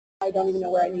I don't even know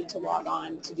where I need to log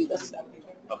on to do this stuff.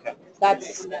 Okay.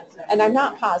 That's, and I'm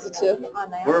not positive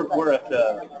on that. We're at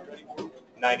the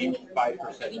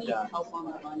 95% We need done. help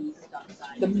on the money stuff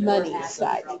side. The money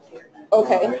side.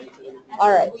 Okay.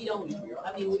 All right. We don't,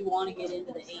 I mean, we want to get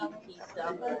into the AP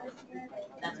stuff, but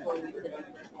that's where we could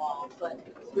involve, but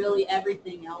really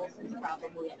everything else is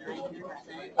probably at 90%.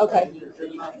 Okay.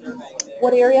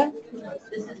 What area?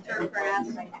 This is turf grass,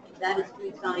 that is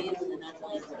food science, and that's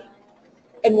landscape.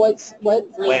 And what?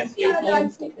 Landscape.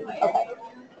 Landscaping. Okay.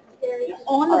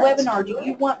 On the All right. webinar, do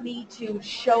you want me to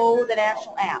show the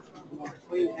national app?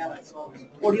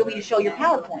 Or do you want me to show your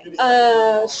PowerPoint?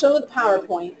 Show the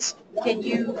PowerPoint. Can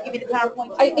you give me the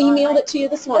PowerPoint? I emailed it to you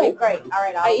this morning. Oh, great. All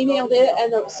right. I emailed it,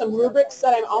 and there were some rubrics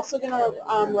that I'm also going to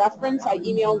reference. I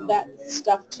emailed that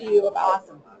stuff to you about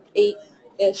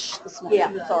 8-ish this morning.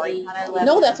 Yeah, sorry.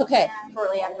 No, that's okay.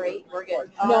 Shortly after 8, we're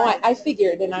good. No, I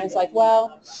figured, and I was like,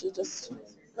 well, she'll just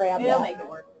grab We'll that. make it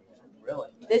work. Really?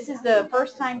 This is the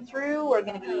first time through. We're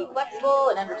going to be flexible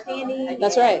and understanding.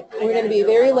 That's right. We're going to be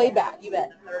very laid back. You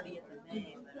bet. 30th of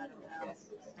May, but I don't know.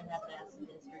 I'd have to ask the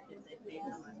district if they paid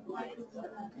for my flight.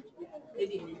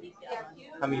 Maybe Mindy's got one.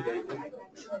 How many days?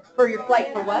 For your flight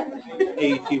for what?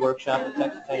 AET workshop at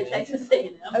Texas A&M. Texas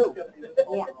A&M. Oh,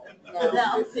 yeah.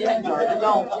 No, see, I'm sorry.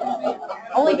 Don't.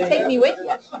 Only take me with you.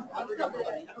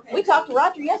 We talked to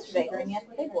Roger yesterday during the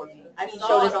SBA board meeting. He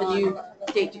showed us the new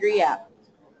state degree app.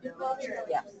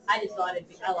 Yeah. I just thought it'd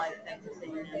be, I like Texas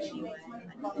A&M anyway.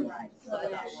 So I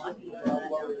got lucky.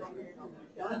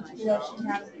 I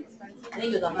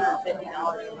think it was $150 to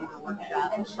do the workshop.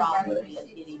 The problem would be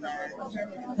getting there.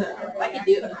 If I could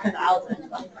do it,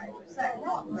 1,000.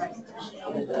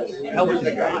 How was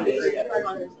your drive?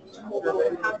 It's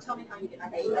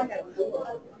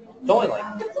only like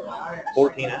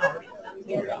 14 hours.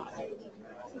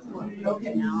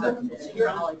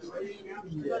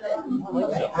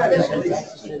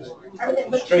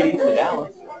 Straight east of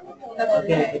Dallas.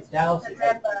 Okay, it's Dallas.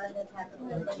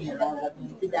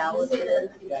 The Dallas is.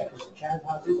 Yeah, because Chad's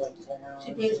house is like 10 hours.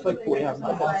 She pays It's like 40 hours.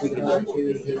 We can go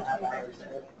 2.5 hours.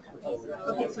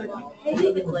 Okay, so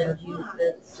they could let you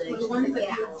fit 6,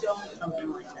 something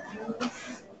like that.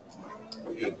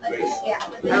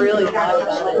 I really thought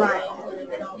about it.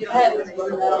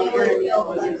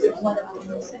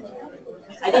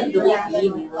 I didn't delete the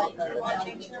email.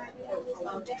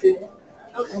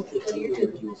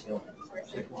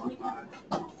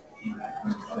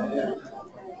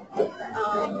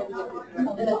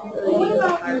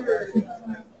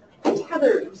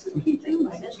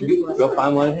 Go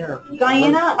find one here.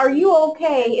 Diana, are you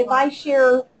okay if I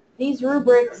share these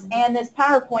rubrics and this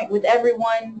PowerPoint with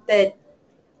everyone that,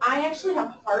 I actually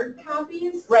have hard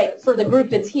copies. right, for the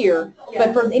group that's here,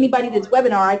 but for anybody that's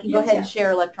webinar, I can go ahead and share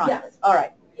electronically? Yes. All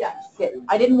right, Yes. good.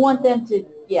 I didn't want them to,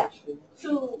 yeah.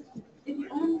 So if you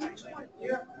own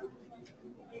your,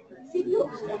 see if you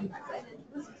own,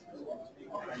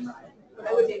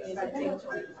 I would take that thing.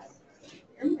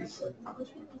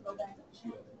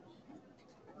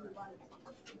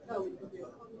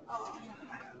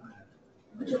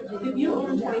 If you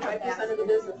own 25% of the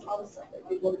business, all of a sudden,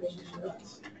 they will be.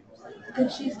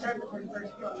 Could she start the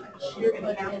first book? You're going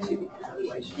to have to.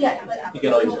 Yeah, but. You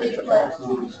get all your extra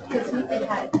classes. Because they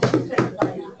had.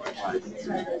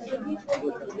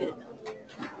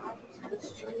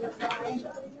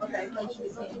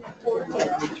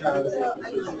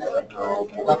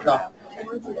 Left off.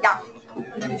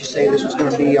 Did you say this was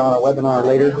going to be on a webinar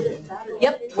later?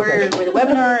 Yep, we're with a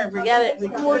webinar, we got it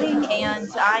recording, and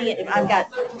I've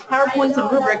got PowerPoints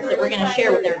and rubrics that we're going to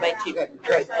share with everybody too.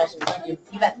 Great, awesome, thank you.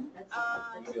 You bet.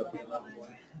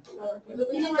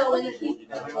 We didn't go in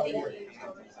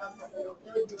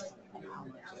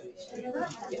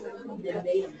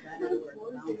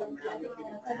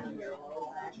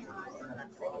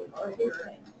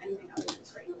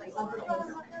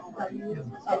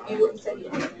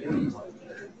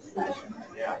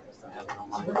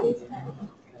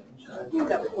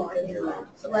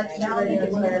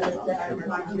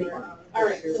All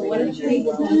right, so what did you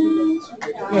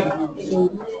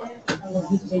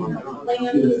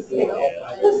landscape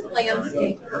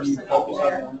person over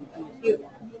there.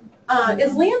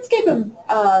 Is landscape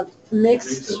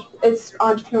mixed? It's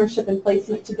entrepreneurship and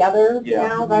placing together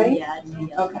now, right? Yeah.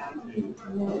 Okay.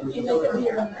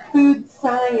 Food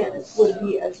science would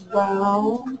be as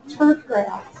well. Turf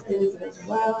grass is as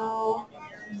well.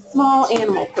 small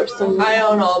animal person. I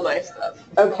own all my stuff.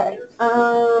 Okay,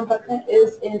 but that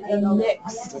is in a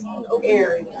mixed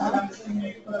area.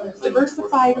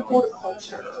 Diversified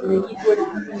horticulture would be mixed.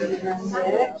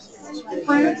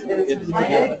 Fruit is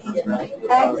mixed.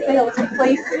 Ag sales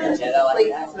placement.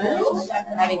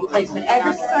 Having placement.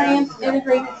 Agri-science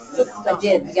integrated system. I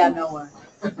did, we got nowhere.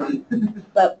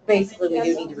 But basically, we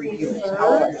do need to review it.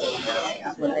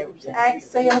 That's what they were saying. Ag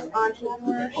sales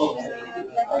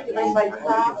entrepreneurship. By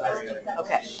crop.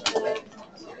 Okay.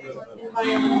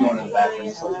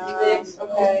 Mixed,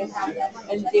 okay.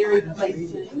 And dairy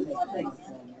placement.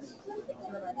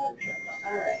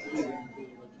 All right.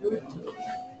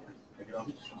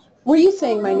 Were you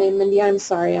saying my name, Mindy? I'm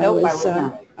sorry. Nope, I was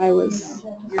not. I was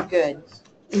You're good.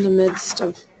 in the midst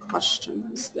of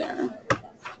questions there.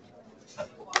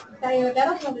 Diana,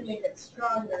 that'll probably make it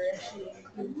stronger if she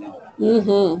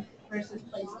Mm-hmm. versus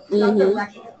placement. Mm-hmm.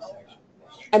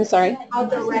 I'm sorry? I'll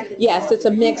Yes, it's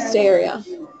a mixed area.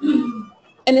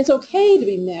 And it's okay to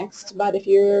be mixed, but if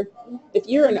you're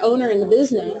an owner in the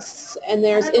business and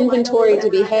there's inventory to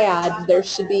be had, there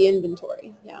should be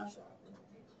inventory. Yeah.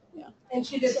 And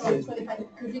she just owns 25,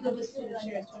 because you go with student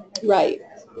share is 25. Right.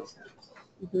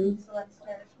 Mm-hmm. So let's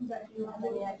start.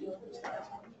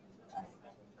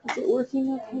 Is it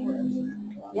working okay?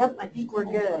 Yep, I think we're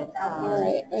good. All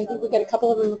right. I think we got a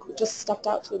couple of them who just stepped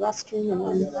out to the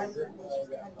restroom, and then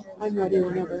I'm ready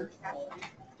whenever.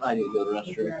 I need to go to the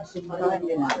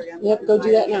restroom. Yep, go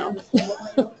do that now.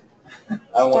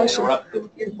 I don't want to interrupt them.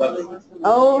 But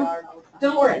Oh,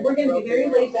 don't worry. We're going to be very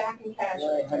laid back and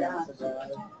casual.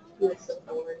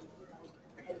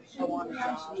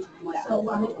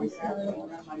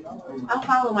 I'll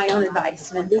follow my own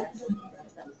advice, Mindy.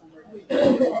 I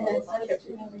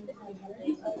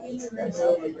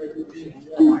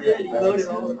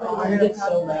get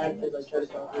so mad because I try to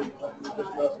talk to her just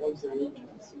about once a week.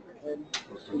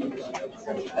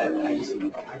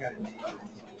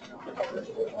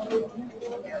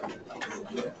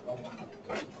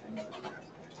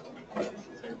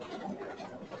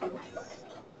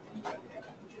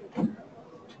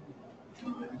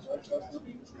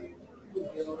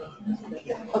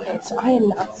 Okay, so I am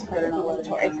not smart in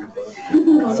inventory.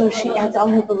 So she adds all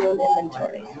her balloon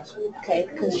inventory, okay,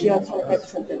 because she owns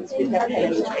 25% business. We've never had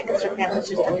inventory because her family's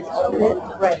just always owned it.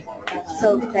 Right.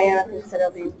 So Diana thinks that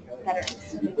it'll be better.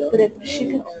 But if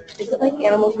she could, is it like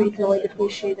animals where you can only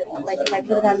depreciate it? Like if I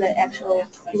put it on the actual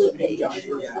blue page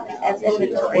as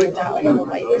inventory, not like on the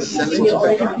white. Can you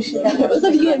only depreciate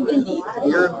that?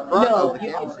 You're in front of the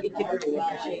You camera. can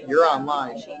appreciate You're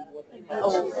online.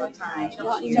 over time.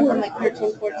 Except from like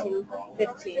 13, 14,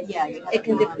 15. Yeah. It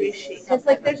can depreciate. Because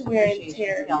like there's wear and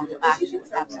tear.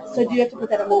 So do you have to put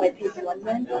that on the white page one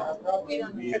then? Or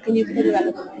can you put it on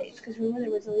the blue page? Because remember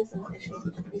there was always some issues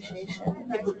with depreciation.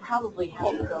 It would probably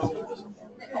have to go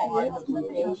on the blue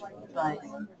page, but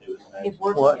if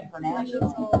we're What? looking for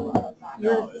national,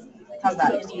 you're talking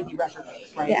about an easy record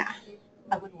base, right? Yeah.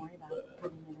 I wouldn't worry about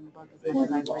putting it in the book as much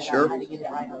as I worry Sure. about how to get it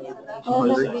right on the application. I'm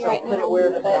hungry. So put it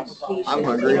wherever the application, I'm you know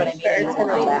hungry. what I mean? It's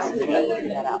gonna last, you gotta figure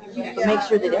that out. But make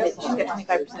sure that if it's, she's got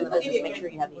 25% of the business, make sure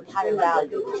you have the entire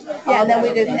value. Yeah, and then we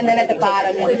just, and then at the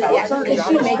bottom, yeah, because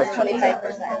she makes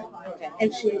 25%.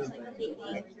 And she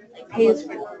pays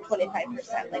for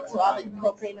 25%, like, so all the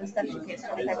propane and stuff, she pays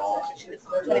 25%, so she gets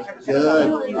 25% of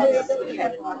all the use.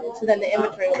 Okay. So then the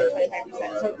inventory will be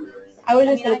 25%. So I was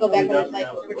just gonna go back and like,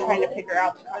 we're trying to figure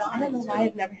out, I don't know why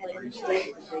I've never had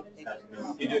inventory.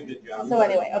 So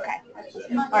anyway, okay.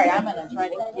 All right, I'm gonna try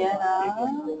to get,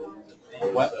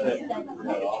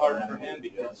 hard for him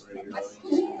because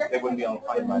they wouldn't be able to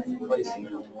find my replacing.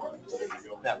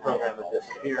 That program would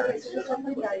disappear.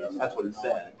 That's what it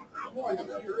said.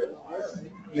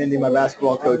 Mindy, my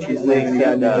basketball coach, he's leaving. He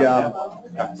got a new job.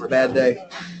 It's a bad day.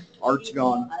 Art's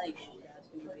gone.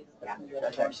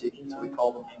 That's actually, so we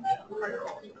called him.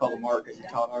 Called him Art because he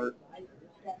taught art.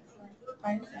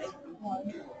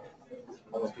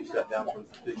 Almost be shut down from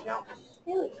the account.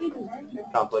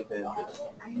 Conflict of interest.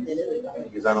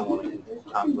 Because I don't want to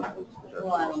conflict.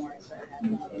 Well, I don't worry about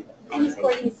that. And of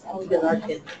course, because our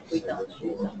kids, we don't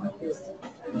do something like this.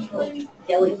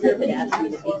 Kelly could ask me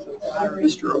to be.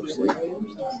 Mr. Oaksley. I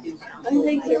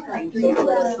think you're fine.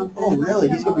 Oh, really?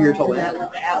 He's gonna be here till then.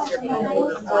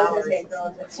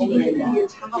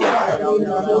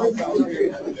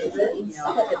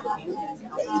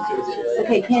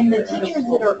 okay, can the teachers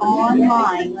that are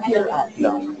online hear us?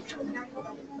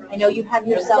 I know you have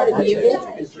yourself muted.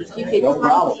 If you could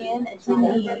type in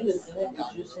attendees.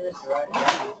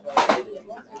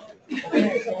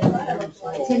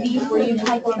 Attendees, where you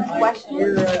type in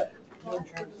questions.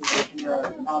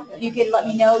 You can let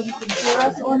me know you can hear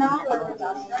us or not.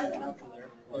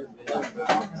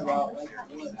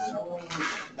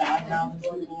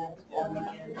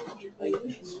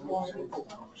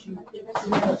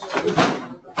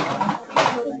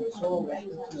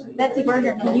 Betsy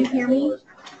Berger, can you hear me?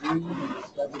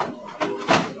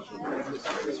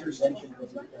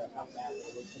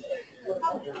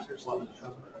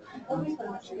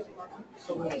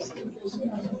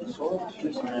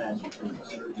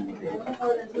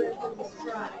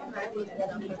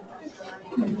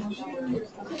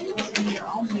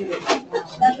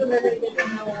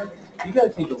 You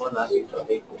guys need to learn that to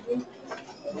hateful.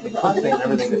 Saying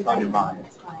everything that's on your mind.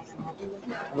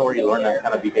 I don't know where you learn that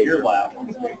kind of behavior.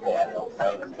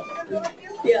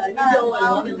 Yeah, you go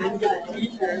out and then get a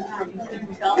t-shirt from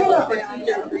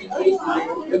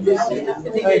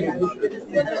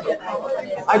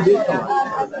I did come.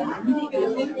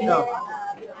 No.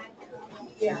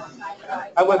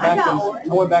 I went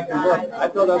back and looked. I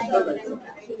thought I was perfect.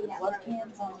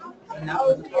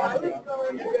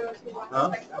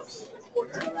 Huh?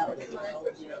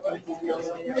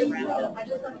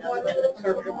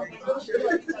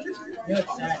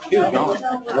 He was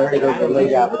gone. Larry goes to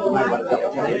lay out, but you might want to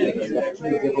double check it. Because that's 2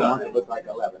 different ones that look like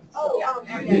 11.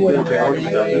 He was there.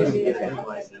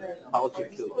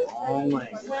 Politics is a long way.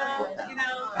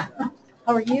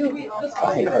 How are you?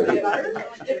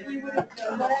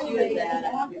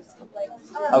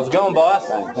 How's it going, boss?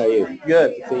 How are you?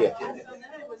 Good. See ya.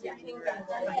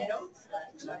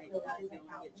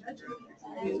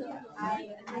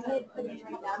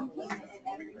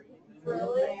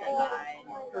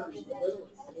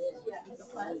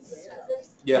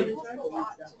 Yeah. If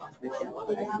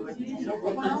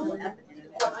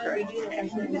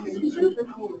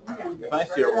I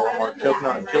see her Walmart choking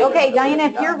on a chicken. Okay, Diana,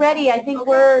 if you're ready, I think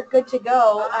we're good to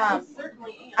go.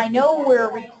 I know we're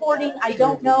recording. I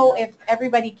don't know if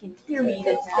everybody can hear me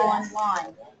that's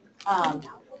online.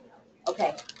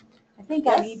 Okay. I think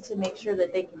I need to make sure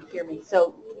that they can hear me.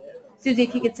 So, Susie,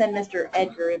 if you could send Mr.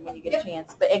 Edgar in when you get a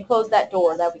chance, and close that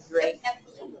door, that would be great.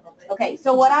 Okay,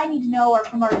 so what I need to know are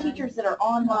from our teachers that are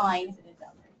online,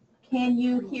 can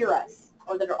you hear us,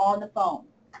 or that are on the phone?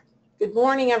 Good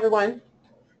morning, everyone.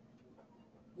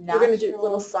 We're going to do a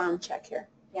little sound check here.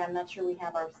 Yeah, I'm not sure we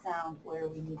have our sound where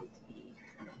we need it to be.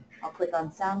 I'll click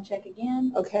on sound check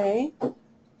again. Okay.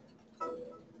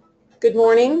 Good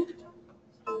morning.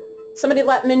 Somebody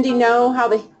let Mindy know how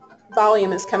the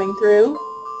volume is coming through.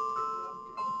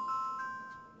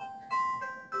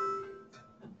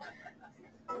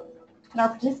 Can our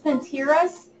participants hear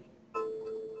us?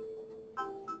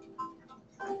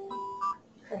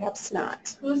 Perhaps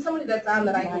not. Who's somebody that's on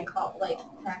that I can call, like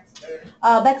text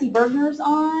or? Betsy Bergner's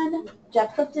on.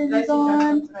 Jeff Clifton's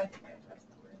on.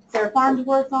 Sarah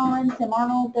Farnsworth's on. Tim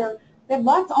Arnold. We have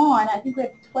lots on. I think we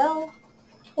have 12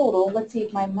 total. Let's see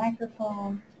if my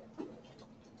microphone.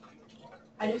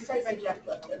 I just typed by Jeff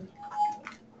Clifton.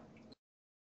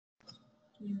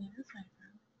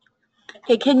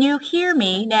 Okay, can you hear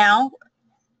me now?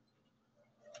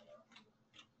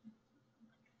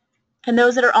 Can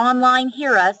those that are online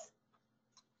hear us?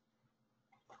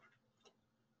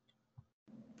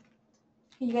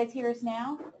 Can you guys hear us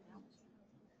now?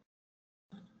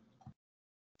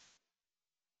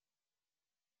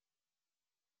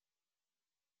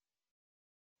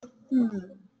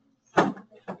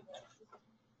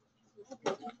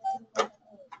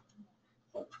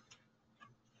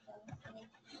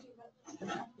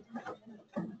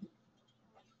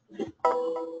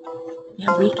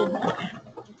 Yeah, we can.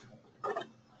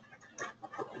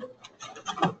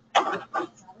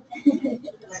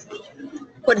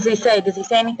 What does he say? Does he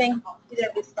say anything?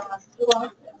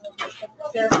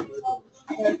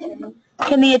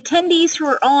 Can the attendees who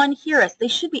are on hear us? They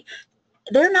should be.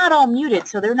 They're not all muted,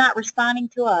 so they're not responding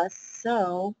to us.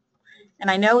 So, and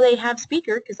I know they have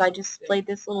speaker because I just played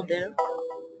this little ditto.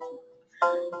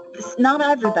 It's not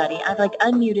everybody. I've like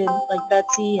unmuted like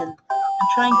Betsy, and I'm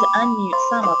trying to unmute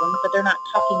some of them, but they're not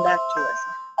talking back to us,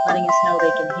 letting us know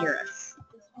they can hear us.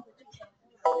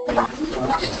 There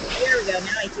we go.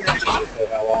 Now I hear us.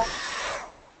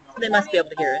 They must be able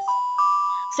to hear us.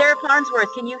 Sarah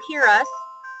Farnsworth, can you hear us?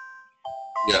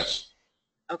 Yes.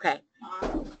 Okay.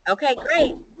 Okay,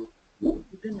 great.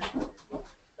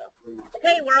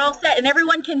 Okay, we're all set. And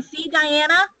everyone can see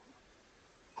Diana?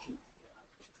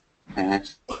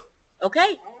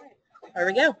 Okay. There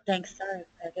we go. Thanks. Sorry.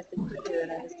 I guess they put you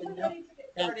and I just didn't know.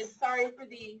 Thanks. Sorry for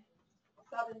the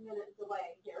 7-minute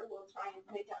delay here. We'll try and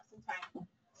make up some time.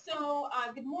 So,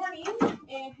 good morning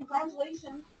and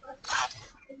congratulations for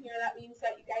here. That means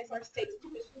that you guys are state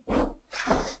positions.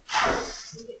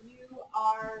 That you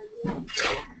are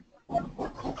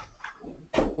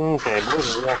Okay, going.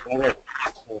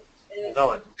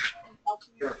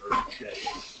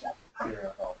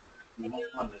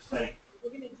 we're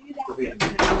going to do that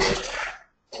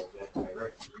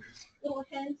little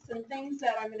hints and things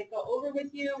that I'm going to go over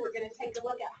with you. We're going to take a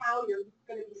look at how you're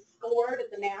going to be scored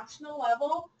at the national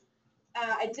level.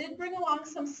 I did bring along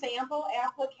some sample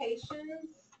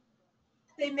applications.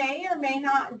 They may or may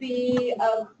not be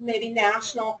of maybe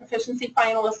national proficiency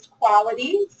finalist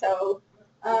quality, so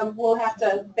we'll have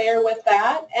to bear with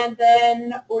that. And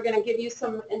then we're going to give you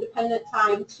some independent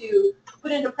time to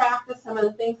put into practice some of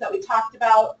the things that we talked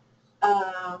about,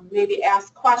 maybe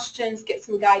ask questions, get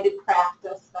some guided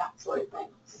practice, that sort of thing.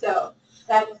 So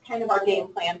that's kind of our game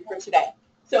plan for today.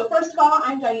 So first of all,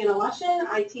 I'm Diana Lushin.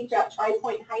 I teach at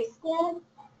Tri-Point High School,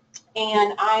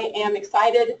 and I am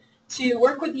excited to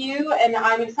work with you, and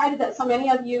I'm excited that so many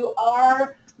of you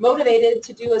are motivated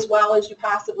to do as well as you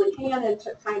possibly can and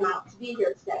took time out to be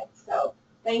here today. So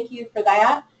thank you for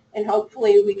that, and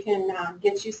hopefully we can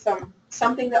get you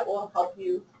something that will help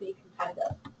you be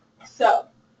competitive. So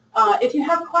if you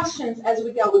have questions as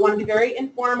we go, we want to be very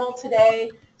informal today.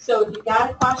 So if you've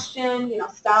got a question,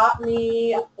 stop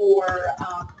me or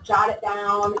jot it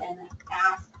down and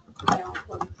ask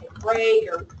when we take a break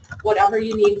or whatever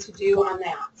you need to do on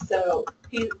that. So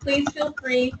please feel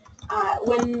free.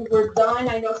 When we're done,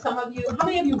 I know some of you, how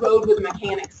many of you rode with the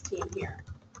mechanics team here?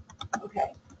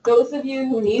 Okay. Those of you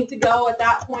who need to go at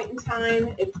that point in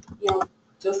time,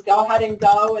 just go ahead and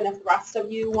go. And if the rest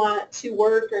of you want to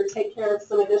work or take care of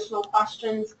some additional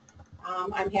questions,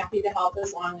 I'm happy to help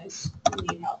as long as you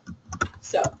need help.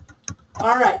 So,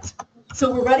 all right.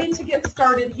 So we're ready to get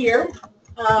started here.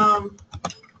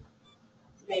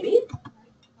 Maybe.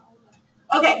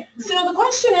 Okay, so the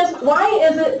question is, why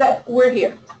is it that we're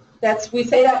here? We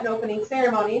say that in opening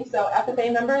ceremony, so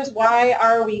FFA members, why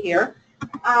are we here?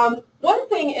 One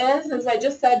thing is, as I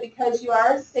just said, because you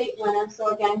are a state winner, so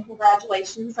again,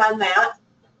 congratulations on that.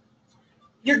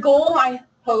 Your goal, I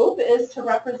hope, is to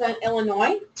represent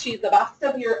Illinois to the best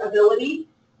of your ability,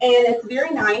 and it's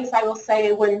very nice, I will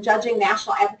say, when judging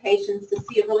national applications to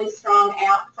see a really strong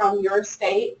app from your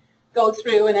state go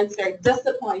through, and it's very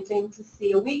disappointing to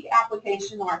see a weak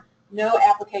application or no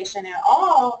application at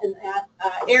all in that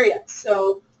area.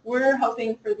 So we're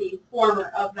hoping for the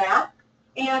former of that.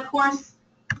 And of course,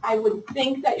 I would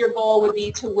think that your goal would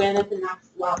be to win at the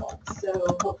next level.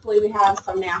 So hopefully we have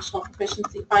some national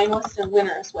proficiency finalists and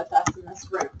winners with us in this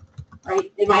room,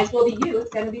 right? It might as well be you. It's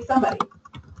going to be somebody.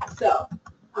 So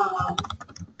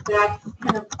that's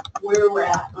kind of where we're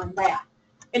at on that.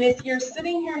 And if you're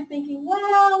sitting here thinking,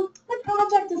 well, the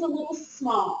project is a little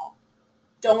small,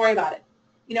 don't worry about it.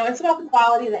 It's about the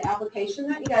quality of the application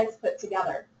that you guys put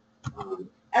together.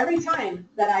 Every time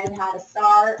that I've had a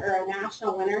star or a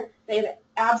national winner, they've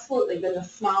absolutely been the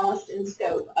smallest in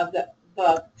scope of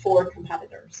the 4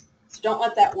 competitors. So don't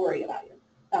let that worry about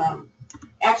you.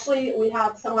 Actually, we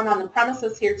have someone on the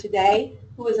premises here today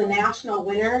who is a national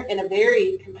winner in a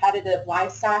very competitive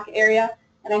livestock area,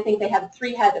 and I think they have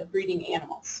 3 head of breeding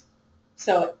animals.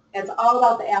 So it's all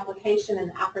about the application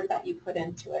and the effort that you put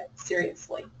into it,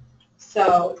 seriously.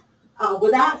 So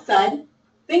with that said,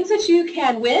 things that you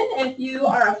can win, if you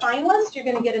are a finalist, you're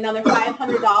going to get another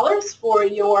 $500 for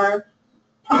your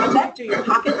project or your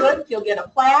pocketbook. You'll get a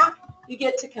plaque. You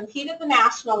get to compete at the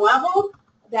national level.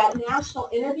 That national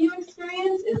interview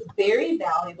experience is very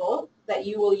valuable, that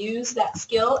you will use that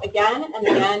skill again and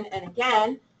again and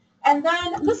again. And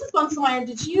then, Mrs. Bunselmeyer,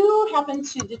 did you happen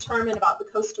to determine about the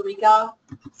Costa Rica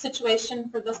situation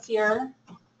for this year?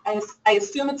 I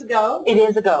assume it's a go? It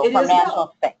is a go for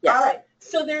national thing, yes. All right.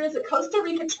 So there is a Costa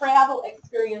Rica travel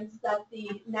experience that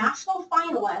the national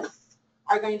finalists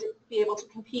are going to be able to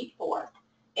compete for.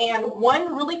 And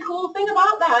one really cool thing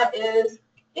about that is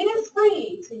it is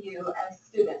free to you as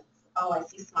students. Oh, I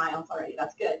see smiles already.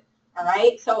 That's good. All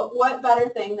right. So what better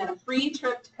thing than a free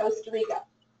trip to Costa Rica?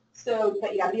 So,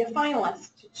 but you got to be a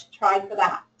finalist to try for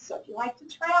that. So if you like to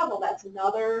travel, that's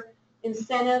another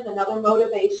incentive, another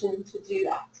motivation to do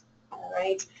that. All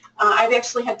right. I've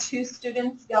actually had 2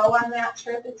 students go on that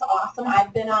trip. It's awesome.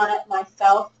 I've been on it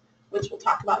myself, which we'll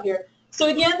talk about here. So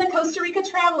again, the Costa Rica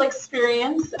travel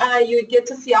experience, you get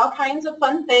to see all kinds of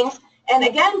fun things. And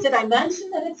again, did I mention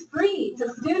that it's free to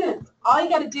students? All you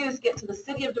got to do is get to the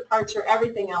city of departure.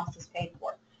 Everything else is paid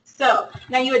for. So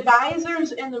now you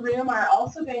advisors in the room are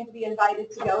also going to be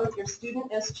invited to go if your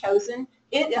student is chosen.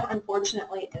 It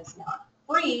unfortunately is not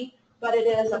free, but it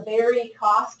is a very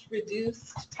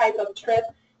cost-reduced type of trip,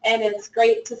 and it's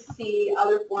great to see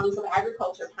other forms of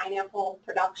agriculture, pineapple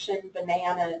production,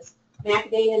 bananas,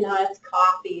 macadamia nuts,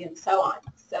 coffee, and so on.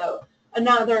 So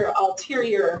another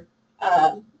ulterior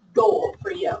goal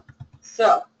for you.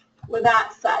 So with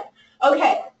that said,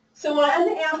 okay, so on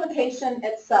the application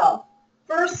itself,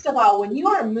 first of all, when you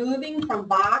are moving from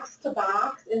box to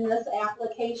box in this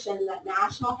application that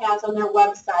National has on their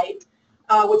website,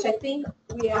 which I think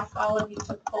we asked all of you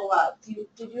to pull up. Did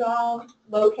you all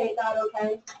locate that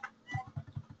okay?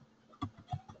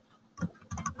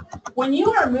 When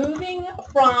you are moving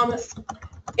from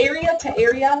area to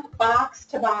area, box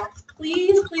to box,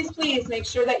 please, please, please make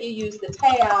sure that you use the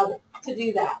tab to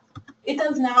do that. It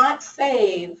does not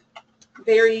save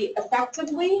very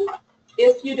effectively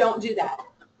if you don't do that.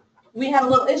 We have a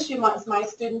little issue once my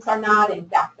students are nodding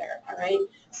back there, all right?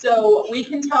 So we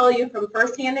can tell you from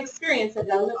firsthand experience it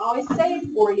doesn't always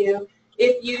save for you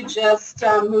if you just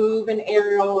move an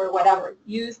arrow or whatever.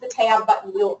 Use the tab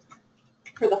button.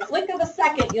 For the flick of a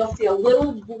second, you'll see a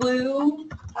little blue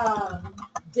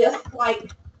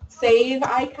disc-like save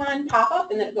icon pop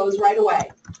up, and it goes right away.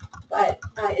 But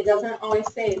it doesn't always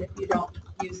save if you don't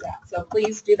use that. So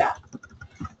please do that.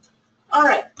 All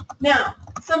right. Now,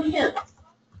 some hints.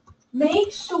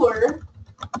 Make sure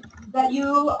that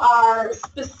you are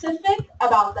specific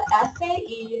about the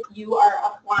SAE you are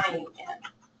applying in.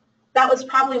 That was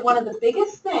probably one of the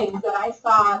biggest things that I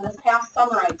saw this past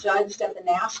summer. I judged at the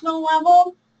national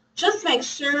level. Just make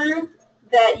sure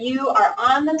that you are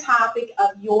on the topic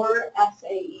of your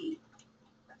SAE.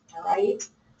 All right?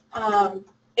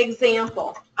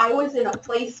 Example, I was in a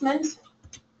placement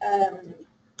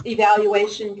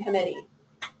evaluation committee.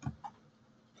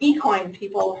 Equine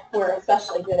people were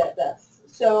especially good at this.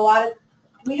 So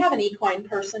we have an equine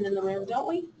person in the room, don't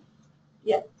we?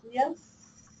 Yes. Yes?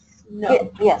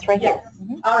 No. Yes, right here. Yes.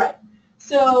 All right.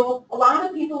 So a lot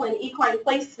of people in equine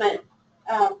placement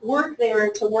work there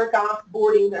to work off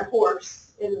boarding their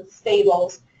horse in the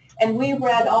stables, and we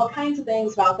read all kinds of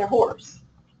things about their horse.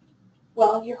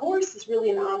 Well, your horse is really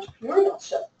an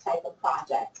entrepreneurship type of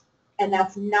project, and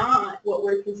that's not what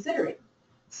we're considering.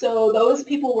 So those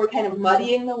people were kind of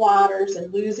muddying the waters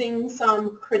and losing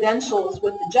some credentials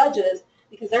with the judges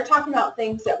because they're talking about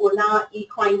things that were not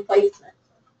equine placement.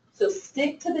 So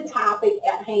stick to the topic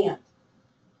at hand.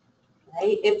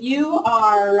 Right? If you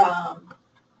are,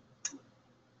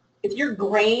 if your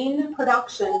grain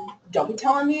production, don't be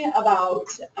telling me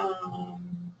about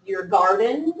your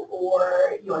garden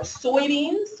or your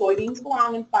soybeans. Soybeans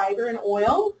belong in fiber and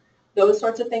oil. Those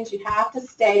sorts of things. You have to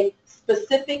stay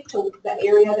specific to the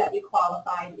area that you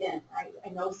qualified in. Right? I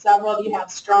know several of you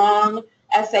have strong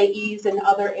SAEs in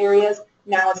other areas.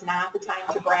 Now is not the time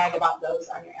to brag about those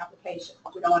on your application.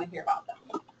 We don't want to hear about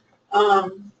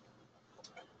them.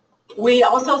 We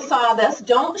also saw this.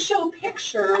 Don't show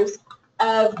pictures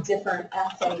of different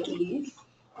SAEs.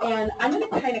 And I'm going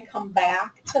to kind of come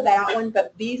back to that one,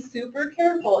 but be super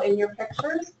careful in your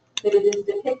pictures that it is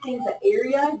depicting the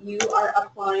area you are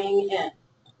applying in.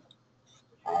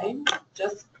 Okay?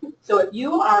 Just so if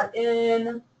you are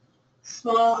in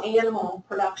small animal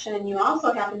production and you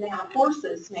also happen to have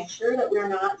horses, make sure that we're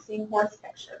not seeing horse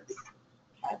pictures.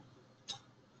 Okay?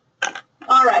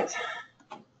 All right.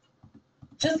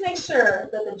 Just make sure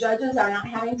that the judges are not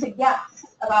having to guess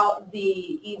about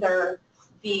either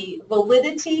the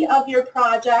validity of your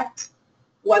project,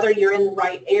 whether you're in the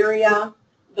right area,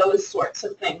 those sorts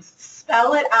of things.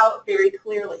 Spell it out very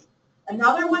clearly.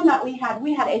 Another one that we had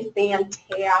a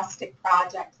fantastic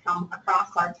project come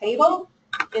across our table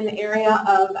in the area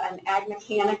of an ag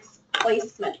mechanics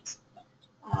placement.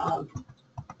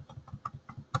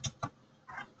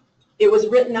 It was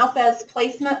written up as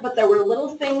placement, but there were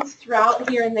little things throughout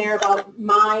here and there about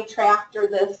my tractor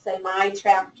this and my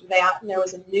tractor that, and there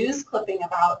was a news clipping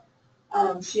about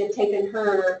she had taken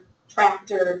her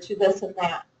tractor to this and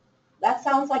that. That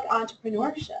sounds like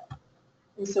entrepreneurship.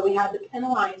 And so we had to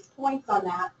penalize points on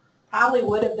that. Probably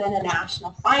would have been a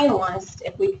national finalist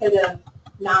if we could have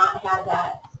not had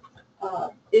that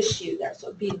issue there.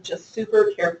 So be just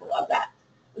super careful of that.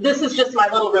 This is just my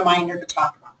little reminder to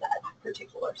talk about that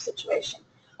particular situation.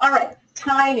 All right,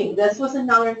 timing. This was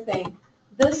another thing.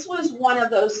 This was one of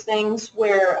those things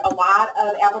where a lot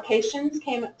of applications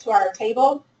came to our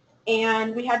table,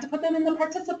 and we had to put them in the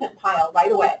participant pile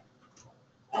right away.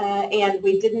 And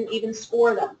we didn't even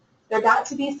score them. There got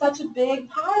to be such a big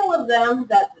pile of them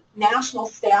that national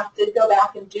staff did go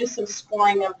back and do some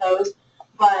scoring of those,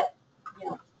 but you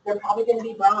know, they're probably going to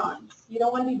be bronze. You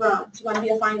don't want to be bronze. You want to be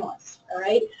a finalist, all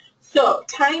right? So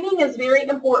timing is very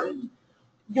important.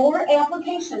 Your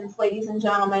applications, ladies and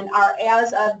gentlemen, are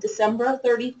as of December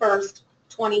 31st,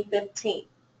 2015.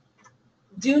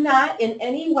 Do not in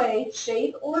any way,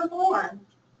 shape, or form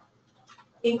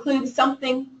include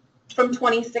something from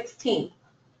 2016.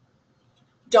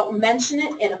 Don't mention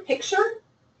it in a picture.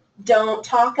 Don't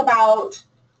talk about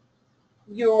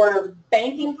your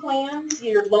banking plans,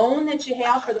 your loan that you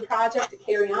have for the project to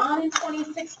carry on in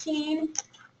 2016.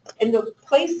 And the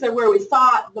place where we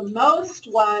saw it the most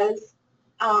was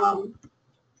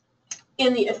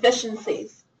in the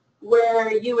efficiencies,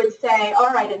 where you would say,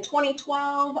 all right, in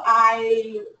 2012,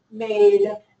 I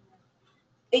made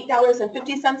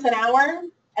 $8.50 an hour,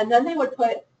 and then they would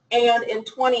put, and in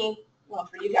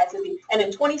for you guys, and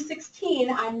in 2016,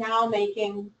 I'm now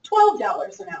making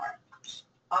 $12 an hour,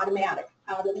 automatic,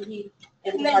 out of the heat.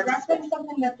 Can they reference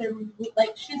something that they're,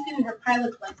 like, she's getting her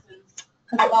pilot's license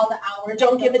because of all the hours?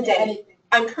 Don't give a date. Anything.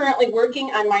 I'm currently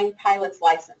working on my pilot's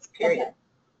license, period.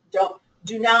 Okay.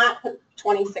 Do not put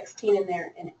 2016 in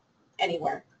there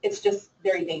anywhere. It's just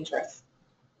very dangerous,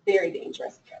 very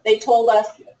dangerous. They told us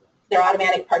they're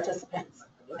automatic participants.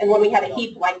 And when we had a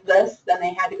heap like this, then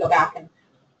they had to go back and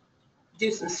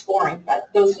do some scoring, but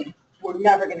those were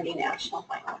never going to be national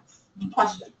finalists.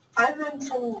 Question? I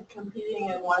mentioned competing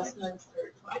in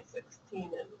Westminster 2016 in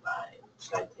mind.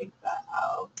 Should I take that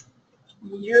out?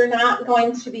 You're not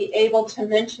going to be able to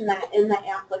mention that in the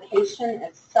application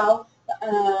itself.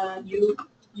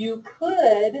 You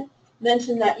could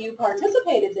mention that you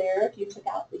participated there if you took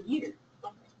out the year.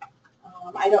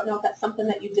 I don't know if that's something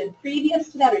that you did previous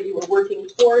to that or you were working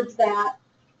towards that.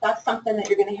 That's something that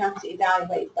you're going to have to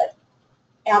evaluate, but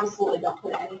absolutely don't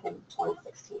put anything in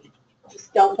 2016.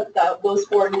 Just don't put those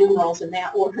 4 numerals in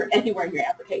that order anywhere in your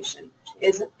application.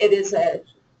 It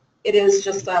is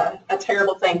just a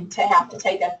terrible thing to have to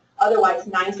take a otherwise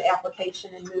nice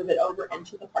application and move it over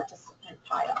into the participant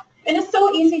pile. And it's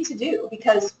so easy to do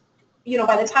because,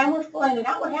 by the time we're filling it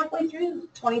out, we're halfway through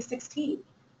 2016.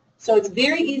 So it's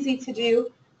very easy to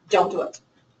do. Don't do it.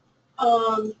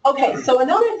 Okay, so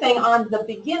another thing on the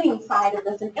beginning side of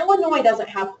this, and Illinois doesn't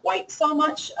have quite so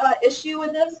much issue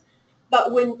with this,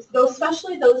 but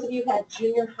especially those of you who had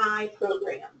junior high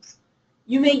programs,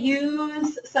 you may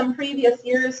use some previous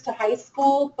years to high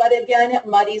school, but again, it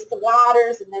muddies the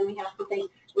waters, and then we have to think,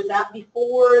 was that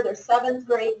before their 7th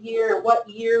grade year? What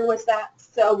year was that?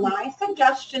 So my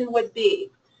suggestion would be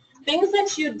things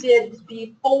that you did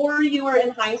before you were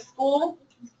in high school.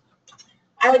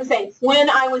 I would say when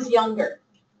I was younger.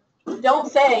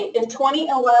 Don't say in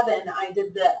 2011 I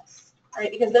did this, all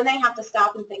right? Because then they have to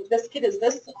stop and think, this kid is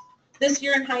this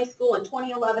year in high school, and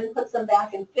 2011 puts them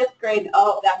back in 5th grade.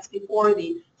 Oh, that's before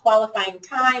the qualifying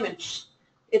time, and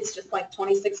it's just like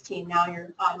 2016. Now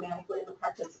you're automatically in the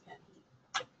participant.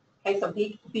 Okay, so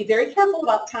be very careful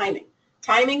about timing.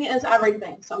 Timing is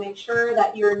everything, so make sure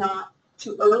that you're not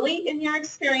too early in your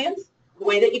experience. The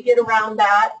way that you get around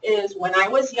that is when I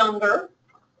was younger,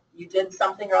 you did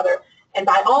something or other, and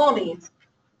by all means,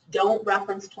 don't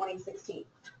reference 2016.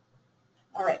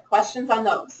 All right, questions on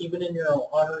those? Even in your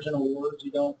honors and awards,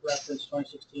 you don't reference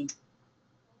 2016?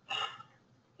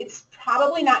 It's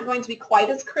probably not going to be quite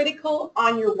as critical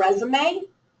on your resume.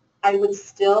 I would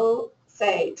still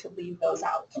say to leave those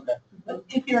out. Okay. But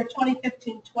if you're a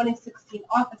 2015, 2016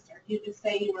 officer, you just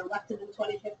say you were elected in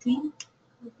 2015?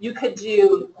 You could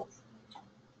do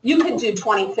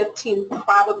 2015,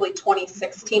 probably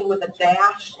 2016 with a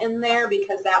dash in there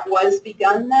because that was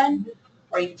begun then,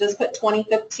 or you just put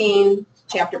 2015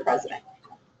 chapter president.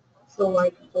 So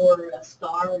like for a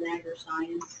star in agri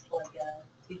science, like a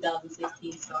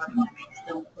 2016 star finalist,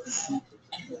 don't put that.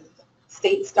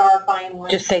 State star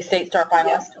finalist. Just say state star finalist?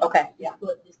 Yes. Okay. Yeah. I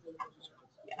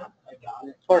got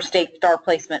it. Or state star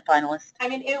placement finalist. I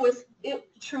mean,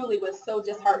 it truly was so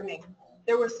disheartening.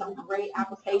 There were some great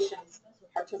applications for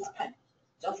participants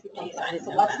just because of that.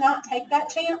 So let's not take that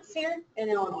chance here in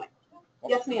Illinois.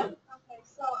 Yes, ma'am. Okay,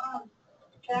 so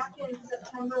back in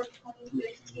September of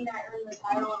 2015, I earned the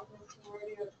title of Miss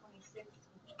Radio 2016.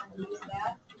 Can I use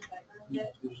that since I earned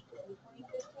it in 2015?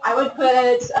 I would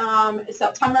put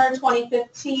September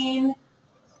 2015,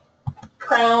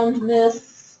 crowned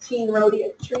Miss Teen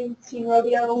Rodeo.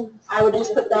 I would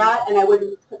just put that, and I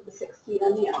wouldn't put the 16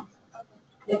 on the end.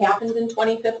 It happened in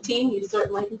 2015. You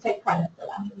certainly can take credit for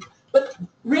that. But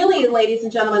really, ladies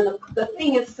and gentlemen, the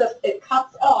thing is that it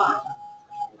cuts off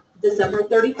December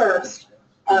 31st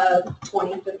of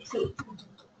 2015.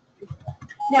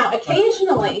 Now,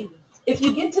 occasionally, if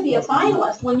you get to be a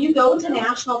finalist, when you go to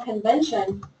national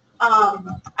convention,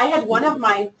 I had one of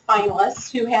my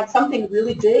finalists who had something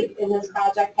really big in this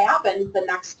project happen the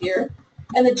next year,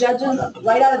 and the judges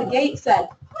right out of the gate said,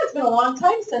 oh, it's been a long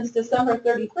time since December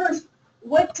 31st.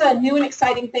 What new and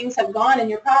exciting things have gone in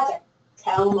your project?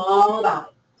 Tell them all about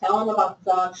it. Tell them about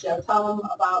the dog show. Tell them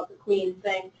about the queen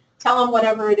thing. Tell them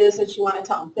whatever it is that you want to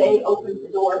tell them. They opened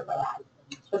the door for that.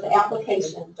 But the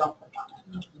application, don't click on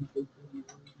it.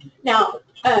 Now,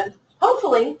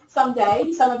 hopefully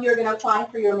someday some of you are going to apply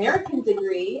for your American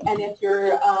degree, and if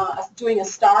you're doing a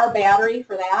star battery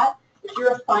for that, if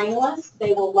you're a finalist,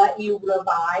 they will let you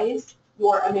revise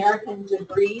your American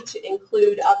degree to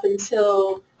include up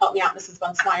until, help me out, Mrs.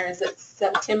 Buntsmeyer, is it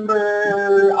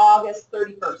August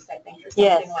 31st, I think, or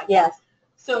something like that.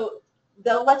 So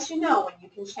they'll let you know when you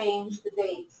can change the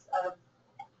dates of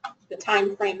the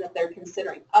time frame that they're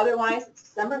considering. Otherwise, it's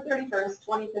December 31st,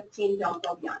 2015. Don't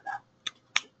go beyond that.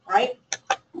 All right?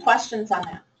 Questions on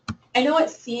that? I know it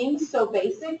seems so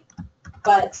basic,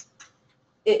 but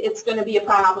it's going to be a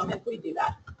problem if we do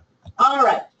that. All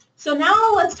right. So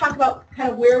now let's talk about kind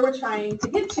of where we're trying to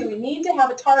get to. We need to have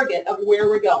a target of where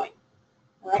we're going.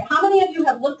 All right. How many of you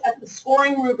have looked at the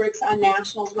scoring rubrics on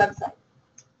National's website?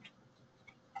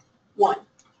 One.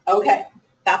 Okay.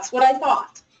 That's what I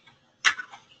thought.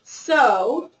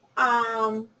 So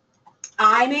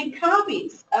I made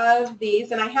copies of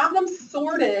these, and I have them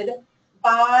sorted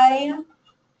by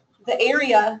the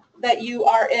area that you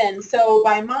are in. So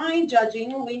by my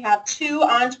judging, we have 2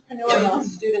 entrepreneurial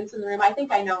students in the room. I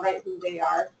think I know right who they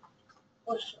are.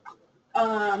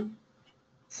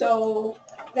 So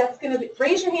that's going to be,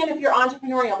 raise your hand if you're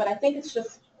entrepreneurial, but I think it's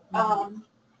just,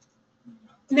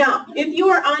 now, if you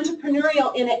are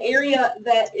entrepreneurial in an area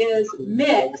that is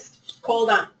mixed,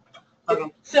 hold on.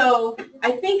 Okay. So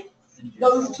I think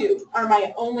those 2 are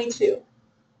my only 2.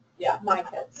 Yeah, my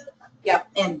kids. Yeah.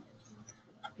 And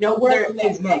no, they're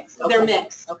mixed. Okay. They're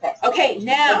mixed. Okay. Okay,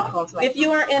 now, if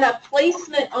you are in a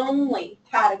placement-only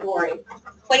category,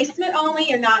 placement only,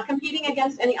 you're not competing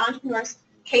against any entrepreneurs.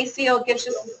 Casey will get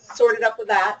you sorted up with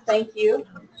that. Thank you.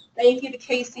 Thank you to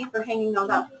Casey for hanging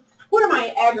those up. Who are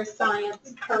my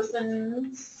agri-science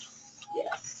persons?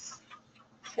 Yes.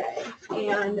 Okay.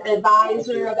 And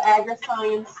advisor of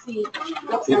agri-science.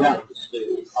 What's her name?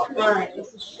 All right.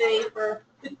 This is Schaefer.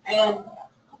 And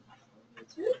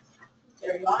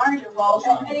there you are. You're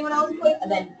welcome. Anyone else? And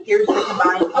then here's the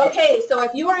combined. Okay. So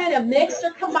if you are in a mixed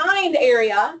or combined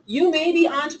area, you may be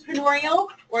entrepreneurial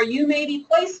or you may be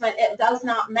placement. It does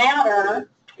not matter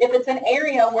if it's an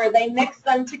area where they mix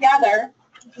them together.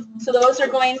 So those are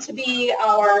going to be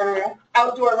our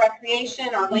outdoor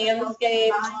recreation, our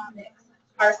landscape,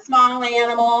 our small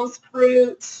animals,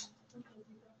 fruit,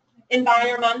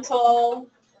 environmental,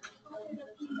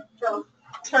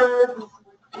 turf,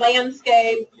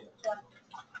 landscape.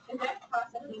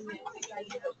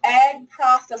 Ag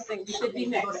processing should be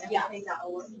mixed, yeah.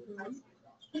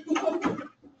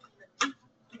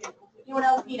 Anyone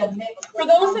else need a mix? For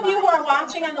those of you who are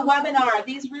watching on the webinar,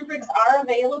 these rubrics are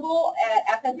available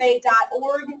at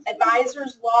ffa.org.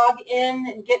 Advisors log in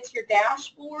and get to your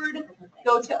dashboard,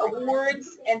 go to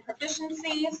awards and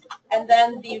proficiencies, and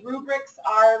then the rubrics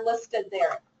are listed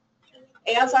there,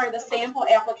 as are the sample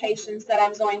applications that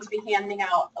I'm going to be handing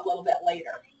out a little bit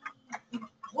later.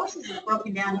 Horses is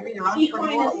broken down here, either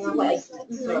entrepreneur or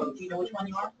placement. So do you know which one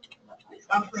you are?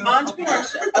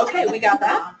 Entrepreneurship. Okay, we got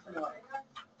that.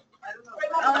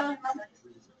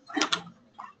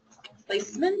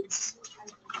 Placement.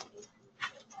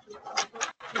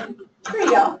 There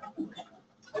you go.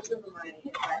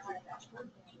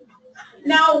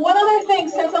 Now, one other thing,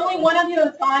 since only one of you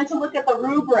has gone to look at the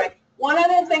rubric, one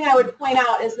other thing I would point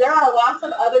out is there are lots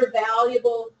of other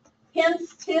valuable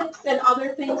hints, tips, and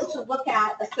other things to look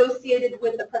at associated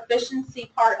with the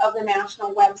proficiency part of the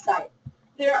national website.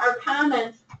 There are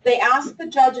comments. They ask the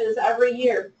judges every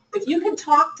year, if you could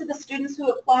talk to the students who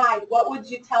applied, what would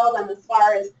you tell them as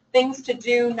far as things to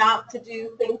do, not to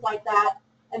do, things like that?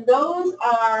 And those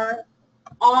are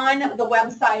on the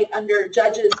website under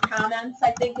judges' comments,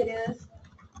 I think it is.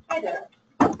 Hi there.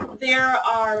 There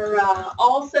are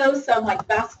also some like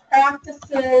best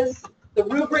practices. The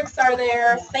rubrics are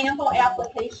there. Sample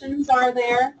applications are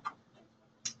there.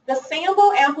 The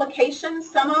sample applications,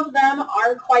 some of them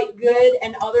are quite good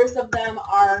and others of them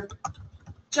are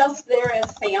just there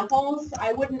as samples.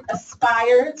 I wouldn't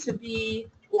aspire to be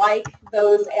like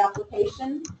those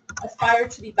applications. Aspire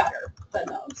to be better than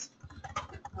those.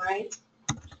 All right?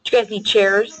 Do you guys need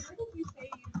chairs?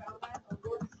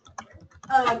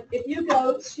 If you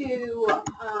go to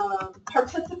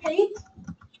participate,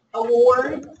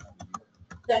 awards,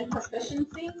 then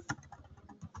proficiencies.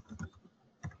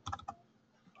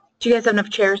 Do you guys have enough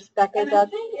chairs back there, And I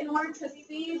Doug? think in order to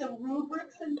see the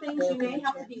rubrics and things, you may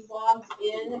have to be logged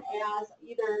in as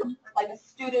either like a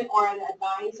student or an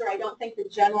advisor. I don't think the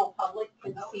general public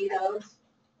can see those.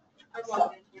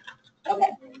 So,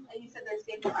 okay. And you said there's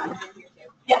sample content here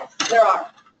too. Yes, there are.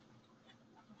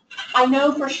 I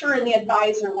know for sure in the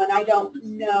advisor one. I don't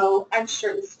know. I'm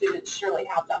sure the students surely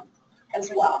have them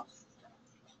as well.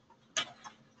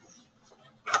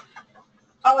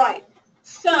 All right,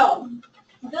 so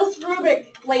this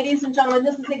rubric, ladies and gentlemen,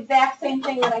 this is the exact same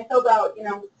thing that I filled out,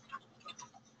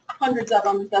 hundreds of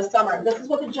them this summer. This is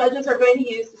what the judges are going to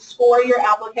use to score your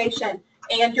application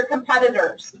and your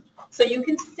competitors. So you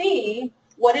can see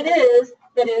what it is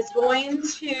that is going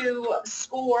to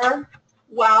score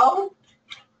well,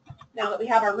 now that we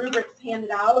have our rubrics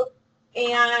handed out,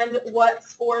 and what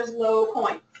scores low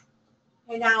points.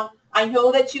 Okay, now, I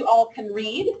know that you all can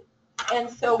read, and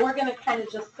so we're going to kind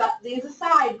of just set these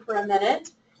aside for a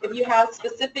minute. If you have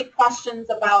specific questions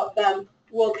about them,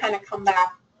 we'll kind of come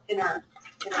back in our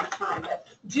time. But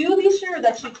do be sure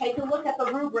that you take a look at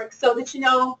the rubric so that you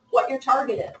know what your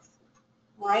target is,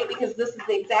 right? Because this is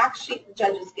the exact sheet the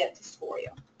judges get to score you.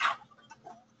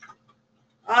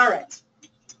 All right.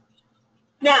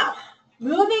 Now,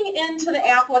 moving into the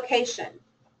application,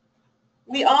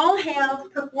 we all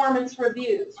have performance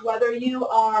reviews, whether you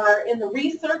are in the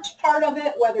research part of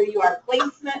it, whether you are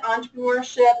placement,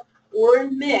 entrepreneurship, or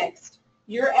mixed,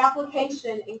 your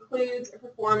application includes a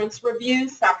performance review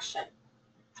section.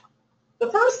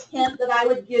 The first hint that I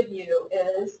would give you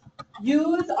is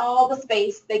use all the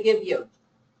space they give you,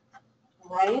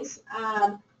 right?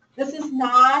 This is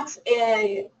not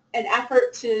an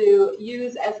effort to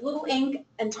use as little ink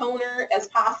and toner as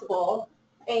possible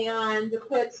and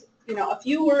put a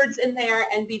few words in there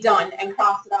and be done and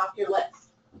cross it off your list,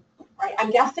 right?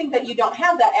 I'm guessing that you don't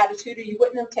have that attitude or you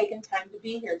wouldn't have taken time to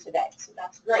be here today, so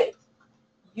that's great.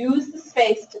 Use the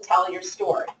space to tell your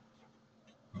story.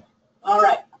 All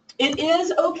right. It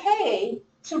is okay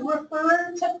to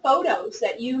refer to photos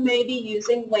that you may be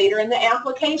using later in the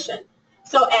application.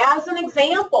 So as an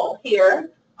example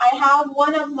here, I have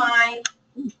one of my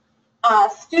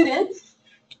students'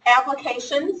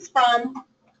 applications from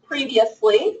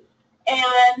previously,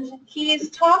 and he's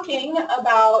talking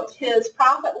about his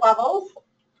profit levels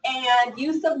and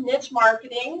use of niche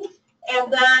marketing,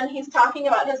 and then he's talking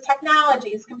about his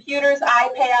technologies, computers,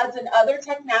 iPads, and other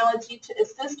technology to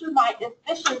assist with my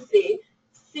efficiency.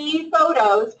 See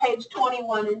photos, page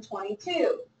 21 and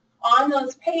 22. On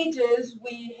those pages,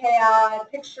 we had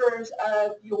pictures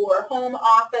of your home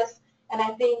office, and I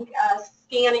think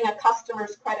scanning a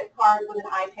customer's credit card with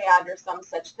an iPad or some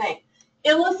such thing,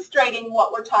 illustrating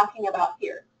what we're talking about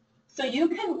here. So you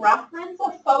can reference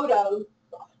a photo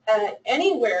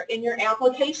anywhere in your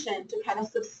application to kind of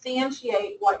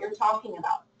substantiate what you're talking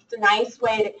about. It's a nice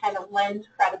way to kind of lend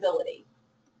credibility.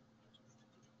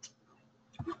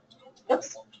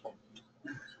 Oops.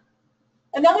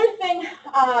 Another thing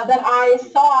that I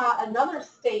saw another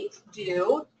state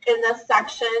do in this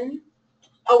section,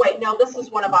 oh wait, no, this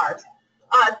is one of ours.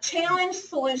 Challenge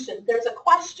solution. There's a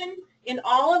question in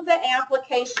all of the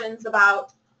applications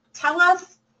about, tell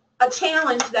us a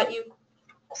challenge that you,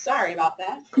 sorry about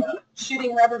that,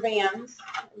 shooting rubber bands.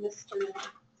 Let's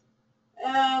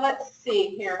see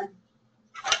here.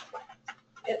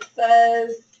 It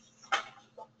says,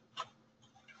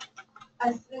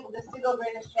 The single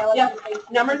greatest challenge. yep,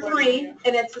 number 3,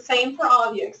 and it's the same for all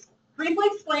of you. Briefly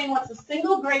explain what's the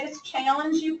single greatest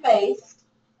challenge you faced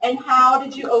and how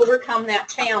did you overcome that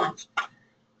challenge.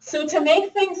 So to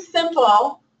make things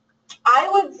simple, I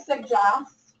would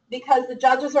suggest, because the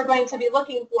judges are going to be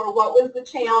looking for what was the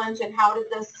challenge and how did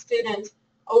this student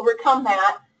overcome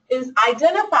that, is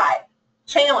identify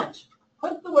challenge.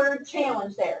 Put the word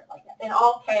challenge there, like in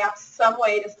all caps, some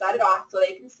way to set it off so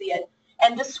they can see it,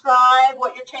 and describe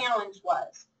what your challenge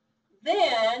was.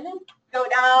 Then go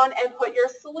down and put your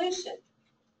solution.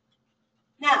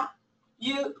 Now,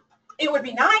 it would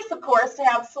be nice, of course, to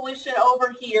have solution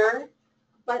over here,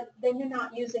 but then you're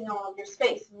not using all of your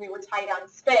space, and we were tight on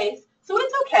space. So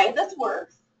it's okay, this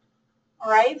works.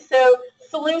 All right, so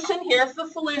solution, here's the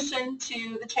solution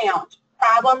to the challenge.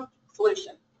 Problem,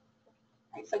 solution.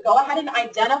 All right, so go ahead and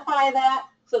identify that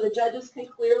so the judges can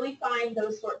clearly find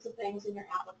those sorts of things in your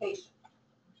application.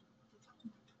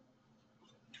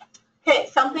 Okay,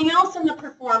 something else in the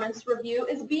performance review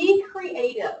is be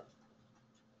creative.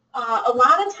 A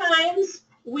lot of times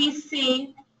we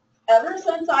see, ever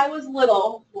since I was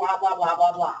little, blah, blah, blah,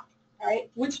 blah, blah, all right,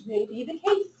 which may be the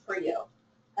case for you,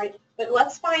 right? But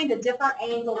let's find a different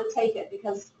angle to take it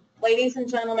because, ladies and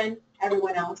gentlemen,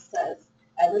 everyone else says,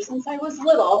 ever since I was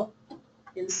little,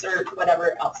 insert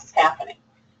whatever else is happening.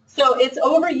 So it's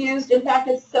overused. In fact,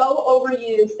 it's so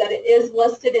overused that it is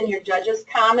listed in your judge's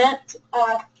comment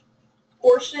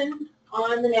portion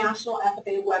on the National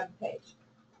FFA webpage.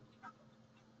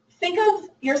 Think of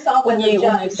yourself as a judge.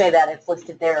 When you say that, it's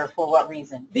listed there for what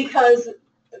reason? Because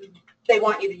they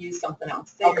want you to use something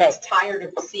else. They're just tired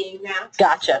of seeing that.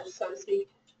 Gotcha. So to speak.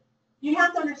 You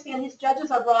have to understand these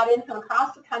judges are brought in from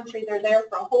across the country. They're there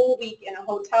for a whole week in a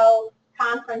hotel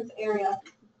conference area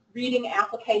reading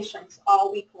applications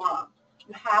all week long.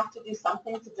 You have to do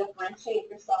something to differentiate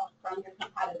yourself from your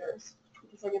competitors,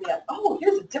 because they're going to be like, oh,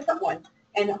 here's a different one.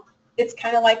 And it's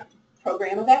kind of like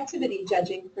program of activity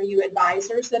judging for you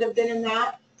advisors that have been in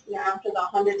that. You know, after the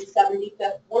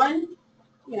 175th one,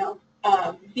 you know,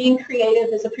 being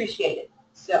creative is appreciated.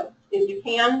 So if you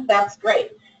can, that's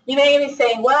great. You may be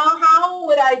saying, well, how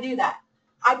would I do that?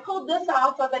 I pulled this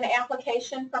off of an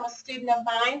application from a student of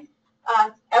mine.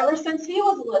 Ever since he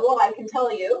was little, I can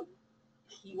tell you,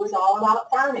 he was all about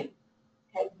farming.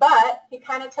 Okay, but he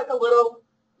kind of took a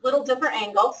little different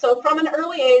angle. So from an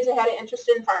early age, I had an interest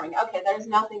in farming. Okay, there's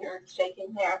nothing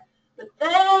earth-shaking there. But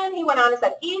then he went on and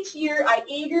said, each year I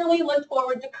eagerly looked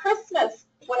forward to Christmas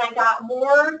when I got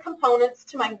more components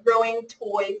to my growing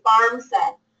toy farm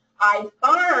set. I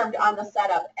farmed on the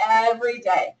setup every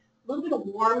day. A little bit of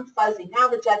warm fuzzy. Now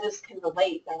the judges can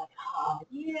relate. They're like, oh,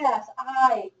 yes,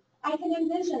 I can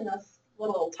envision this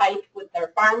little tyke with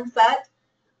their farm set.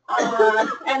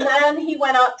 And then he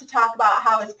went up to talk about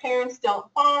how his parents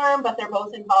don't farm, but they're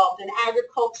both involved in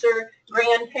agriculture.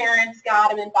 Grandparents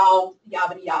got him involved,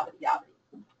 yabba, yabba, yabba.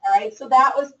 All right, so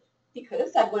that was, he could have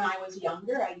said when I was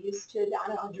younger, I used to, I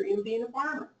don't know, dream of being a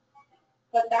farmer.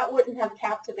 But that wouldn't have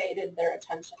captivated their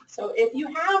attention. So if you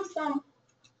have some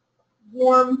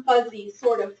warm, fuzzy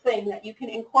sort of thing that you can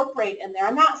incorporate in there,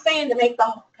 I'm not saying to make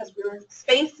the, because your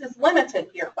space is limited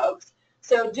here, folks.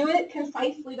 So do it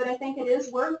concisely, but I think it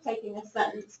is worth taking a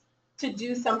sentence to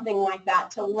do something like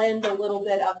that, to lend a little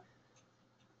bit of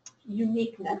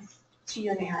uniqueness to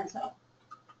your narrative,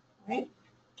 right?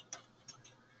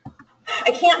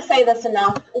 I can't say this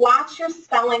enough. Watch your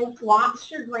spelling, watch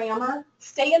your grammar,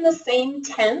 stay in the same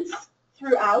tense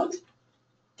throughout.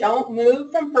 Don't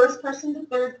move from first person to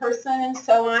third person and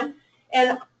so on.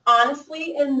 And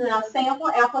honestly, in the sample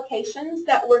applications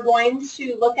that we're going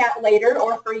to look at later,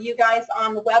 or for you guys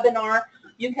on the webinar,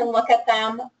 you can look at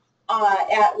them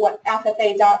at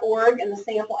ffa.org in the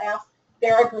sample apps.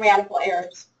 There are grammatical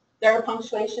errors. There are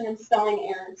punctuation and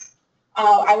spelling errors.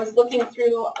 I was looking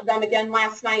through them again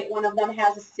last night. One of them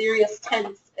has a serious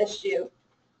tense issue.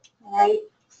 All right.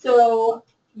 So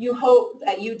you hope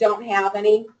that you don't have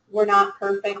any. We're not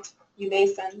perfect. You may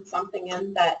send something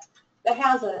in that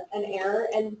has an error,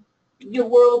 and your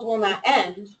world will not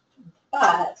end,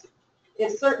 but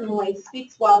it certainly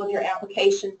speaks well with your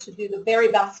application to do the very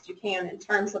best you can in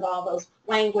terms of all those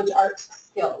language arts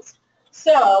skills.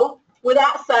 So with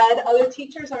that said, other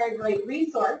teachers are a great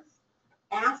resource.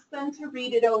 Ask them to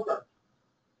read it over.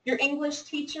 Your English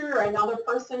teacher or another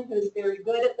person who's very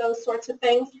good at those sorts of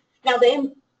things. Now,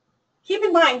 keep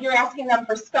in mind you're asking them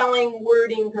for spelling,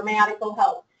 wording, grammatical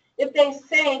help. If they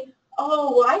say,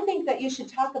 oh, well, I think that you should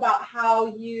talk about how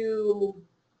you,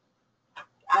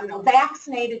 I don't know,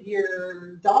 vaccinated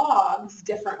your dogs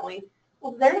differently.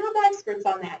 Well, they're not the experts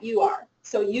on that. You are.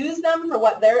 So use them for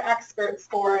what they're experts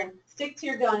for and stick to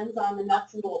your guns on the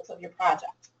nuts and bolts of your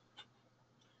project.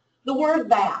 The word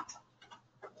that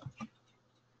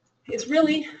is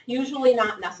really usually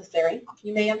not necessary.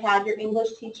 You may have had your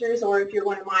English teachers, or if you're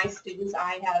one of my students,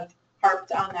 I have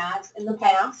harped on that in the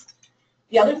past.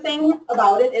 The other thing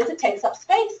about it is it takes up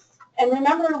space. And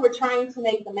remember, we're trying to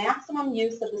make the maximum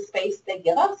use of the space they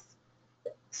give us.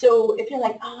 So if you're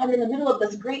like, oh, I'm in the middle of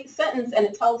this great sentence and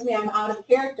it tells me I'm out of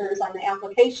characters on the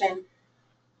application,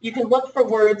 you can look for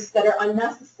words that are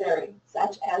unnecessary,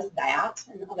 such as that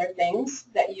and other things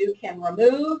that you can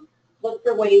remove. Look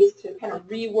for ways to kind of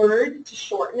reword, to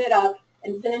shorten it up,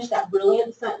 and finish that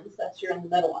brilliant sentence that you're in the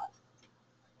middle of.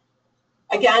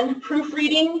 Again,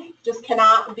 proofreading just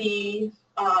cannot be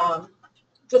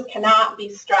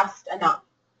stressed enough.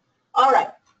 All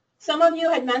right. Some of you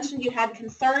had mentioned you had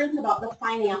concerns about the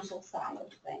financial side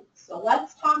of things. So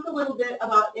let's talk a little bit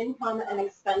about income and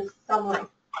expense summary.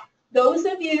 Those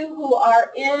of you who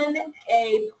are in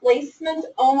a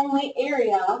placement-only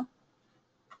area,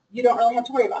 you don't really have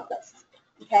to worry about this,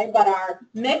 okay? But our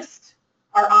mixed,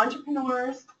 our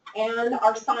entrepreneurs, and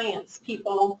our science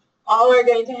people all are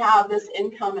going to have this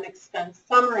income and expense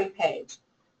summary page.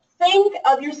 Think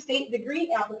of your state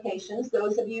degree applications,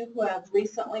 those of you who have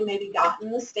recently maybe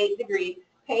gotten the state degree,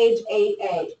 page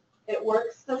 8A. It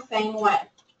works the same way.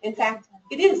 In fact,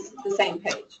 it is the same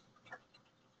page.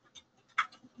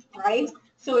 Right?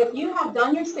 So if you have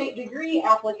done your state degree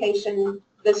application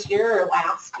this year or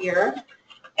last year,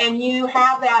 and you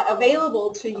have that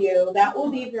available to you, that will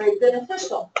be very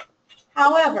beneficial.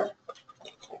 However,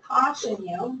 I caution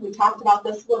you, we talked about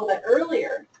this a little bit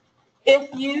earlier, if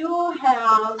you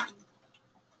have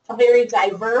a very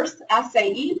diverse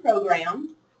SAE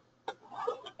program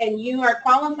and you are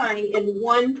qualifying in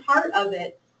one part of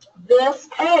it, This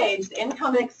page, the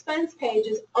income and expense page,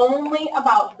 is only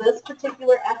about this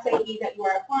particular SAE that you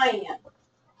are applying in.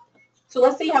 So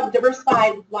let's say you have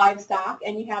diversified livestock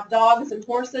and you have dogs and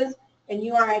horses and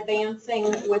you are advancing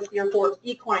with your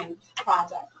equine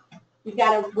project. You've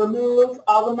got to remove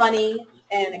all the money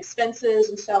and expenses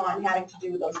and so on having to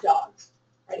do with those dogs.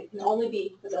 Right? It can only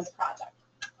be for this project.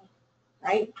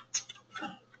 Right?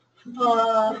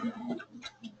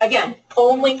 Again,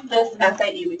 only this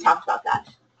SAE. We talked about that.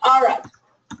 All right.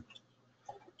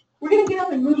 We're going to get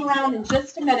up and move around in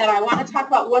just a minute. I want to talk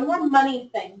about one more money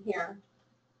thing here.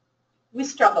 We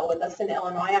struggle with this in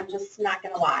Illinois. I'm just not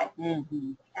going to lie.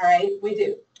 Mm-hmm. All right, we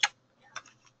do.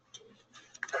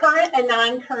 Current and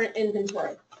non-current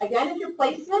inventory. Again, if you're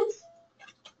placement,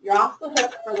 you're off the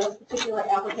hook for this particular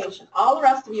application. All the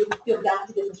rest of you have got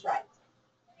to get this right.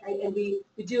 Right? And we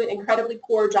do an incredibly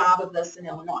poor job of this in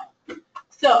Illinois.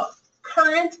 So,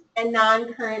 current and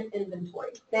non-current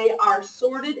inventory. They are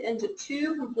sorted into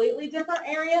two completely different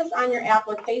areas on your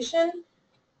application.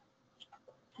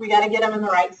 We got to get them in the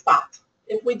right spot.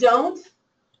 If we don't,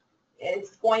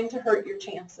 it's going to hurt your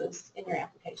chances in your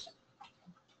application.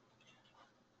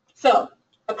 So,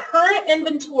 a current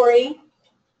inventory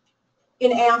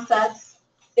in assets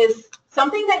is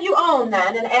something that you own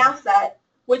then, an asset,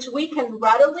 which we can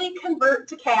readily convert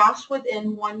to cash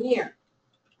within 1 year.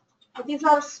 These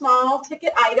are small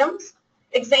ticket items.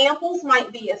 Examples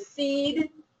might be a seed,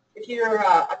 if you're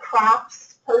a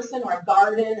crops person or a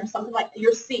garden or something like that,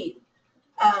 your seed.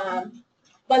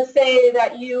 Let's say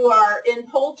that you are in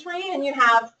poultry and you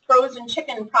have frozen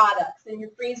chicken products in your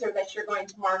freezer that you're going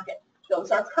to market.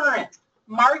 Those are current.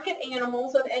 Market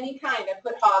animals of any kind. I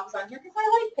put hogs on here because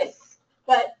I like pigs.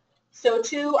 But so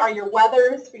too are your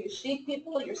wethers for your sheep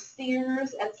people, your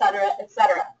steers, etc.,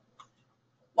 etc.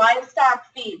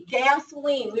 Livestock feed,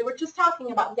 gasoline. We were just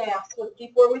talking about gas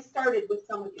before we started with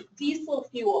some of you. Diesel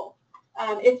fuel.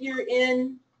 If you're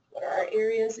in, what are our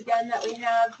areas again that we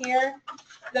have here?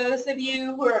 Those of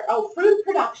you who are, fruit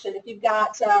production. If you've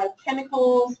got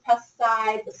chemicals,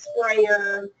 pesticides, a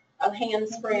sprayer, a hand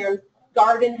sprayer,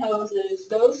 garden hoses,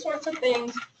 those sorts of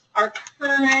things are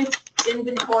current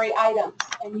inventory items,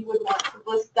 and you would want to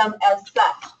list them as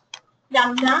such.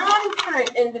 Now,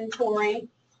 non-current inventory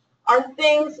are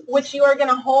things which you are going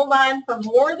to hold on for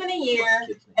more than a year,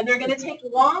 and they're going to take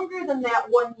longer than that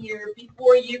 1 year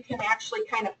before you can actually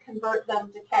kind of convert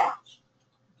them to cash.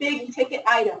 Big ticket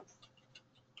items.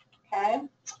 Okay?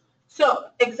 So,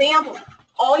 example,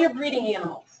 all your breeding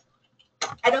animals.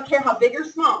 I don't care how big or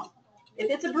small. If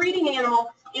it's a breeding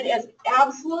animal, it is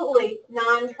absolutely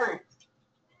non-current.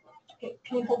 Okay,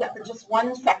 can you hold that for just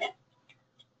 1 second?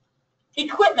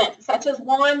 Equipment such as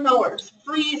lawn mowers,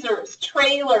 freezers,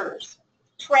 trailers,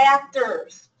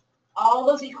 tractors, all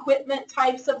those equipment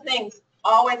types of things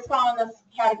always fall in this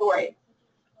category.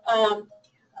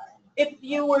 If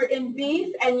you were in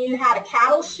beef and you had a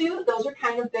cattle chute, those are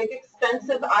kind of big,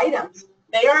 expensive items.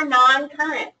 They are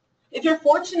non-current. If you're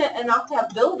fortunate enough to have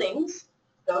buildings,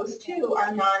 those too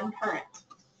are non-current.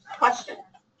 Question?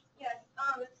 Yes,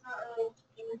 it's not really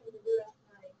anything to do with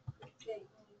my state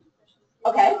efficiency.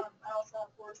 Okay. I also have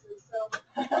horses, so.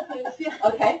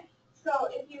 Okay. So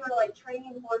if you were like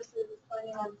training horses,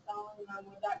 planning on selling them,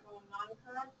 would that go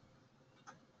non-current?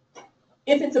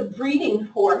 If it's a breeding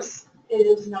horse, it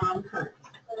is non-current.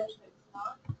 But if it's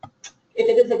not? If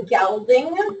it is a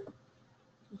gelding,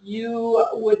 you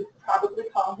would probably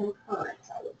call him current,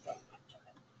 I would say.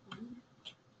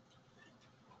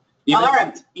 Even, All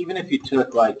right. Even if you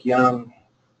took like young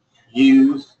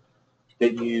ewes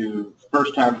that you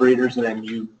first-time breeders and then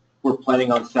you were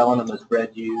planning on selling them as bred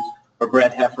ewes or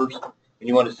bred heifers, and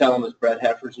you want to sell them as bred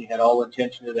heifers and you had all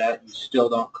intention of that, you still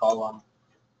don't call them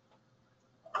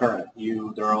current.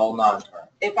 They're all non-current.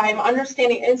 If I'm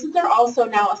understanding, isn't there also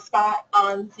now a spot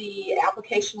on the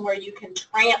application where you can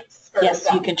transfer Yes,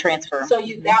 them? you can transfer. So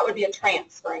that would be a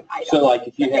transferring item. So like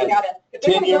if you had if they're 10 going to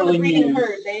go to the yearling breeding ewes.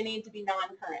 herd, they need to be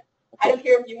non-current. I don't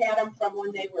care if you had them from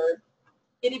when they were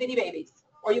itty bitty babies,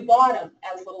 or you bought them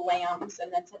as little lambs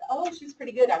and then said, oh, she's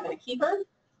pretty good, I'm going to keep her.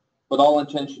 With all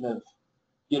intention of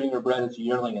getting her bred as a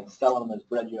yearling and selling them as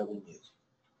bred yearling ewes.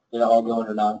 They all go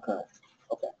under non-current.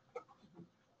 Okay.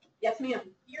 Yes, ma'am.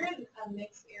 You're in a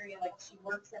mixed area, like she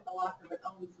works at the locker but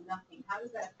owns nothing. How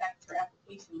does that affect her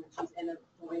application when she's end up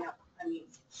going up? I mean,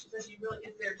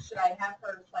 should I have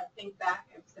her like think back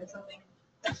and say something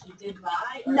that she did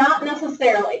buy? Not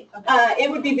necessarily. It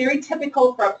would be very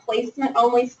typical for a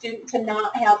placement-only student to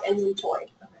not have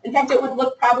inventory. In fact, it would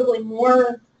look probably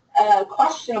more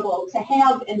questionable to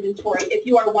have inventory if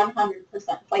you are 100%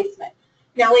 placement.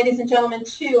 Now, ladies and gentlemen,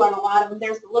 too, on a lot of them,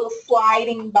 there's a little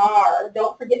sliding bar.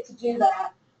 Don't forget to do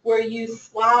that where you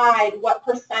slide what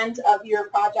percent of your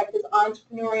project is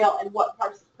entrepreneurial and what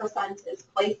percent is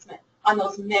placement on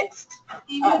those mixed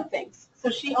things. So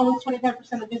she owns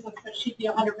 25% of the business, but she'd be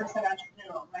 100%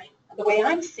 entrepreneurial, right? The way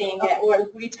I'm seeing it, or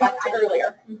we talked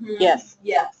earlier. Mhm. Yes.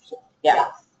 Yes. Yeah.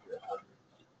 Yes.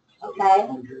 Okay.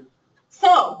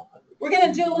 So we're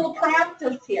going to do a little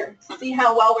practice here to see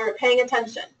how well we're paying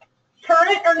attention.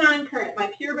 Current or non-current? My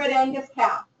purebred Angus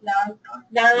cow.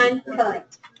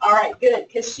 Non-current. All right, good,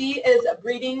 because she is a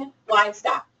breeding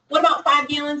livestock. What about 5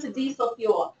 gallons of diesel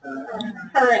fuel?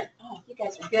 Current. Oh, you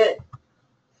guys are good.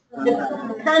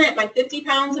 Current, my 50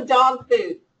 pounds of dog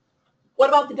food. What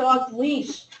about the dog's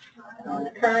leash?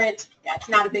 Current. That's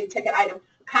not a big ticket item.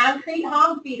 Concrete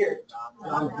hog feeder.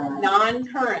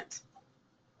 Non-current.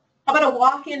 How about a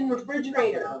walk-in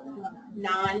refrigerator?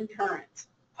 Non-current.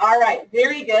 All right,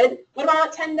 very good. What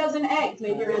about 10 dozen eggs?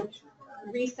 Maybe you're going to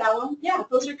resell them? Yeah,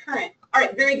 those are current. All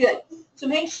right, very good. So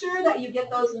make sure that you get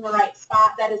those in the right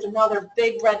spot. That is another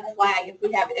big red flag if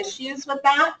we have issues with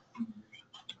that.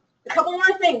 A couple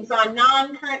more things on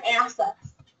non-current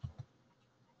assets.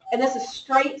 And this is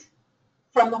straight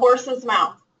from the horse's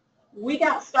mouth. We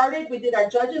got started, we did our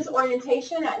judges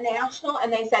orientation at National,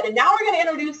 and they said, and now we're going to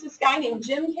introduce this guy named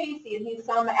Jim Casey, and he's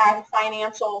some ag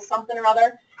financial something or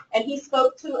other, and he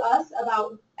spoke to us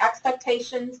about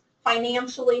expectations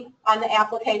financially on the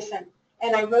application.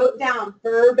 And I wrote down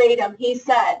verbatim, he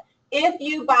said, if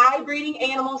you buy breeding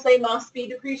animals, they must be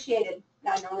depreciated.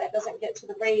 Now, I know that doesn't get to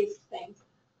the raised things,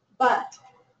 but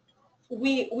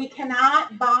we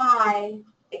cannot buy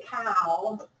a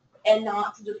cow and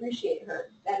not to depreciate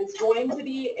her. That is going to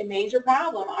be a major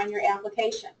problem on your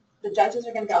application. The judges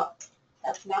are going to go,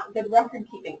 that's not good record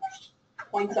keeping.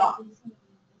 Points off.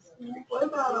 What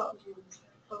about,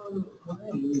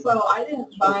 so I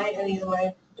didn't buy any of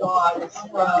my dogs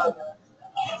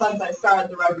since I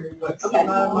started the record books. Okay.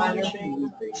 None of mine are being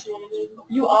depreciated.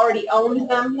 You already owned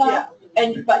them, Yeah.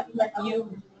 but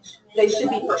they should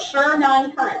be for sure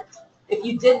non-current. If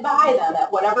you did buy them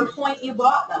at whatever point you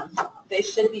bought them, they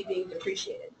should be being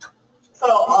depreciated. So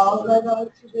all of my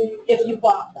dogs are being, If you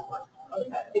bought them.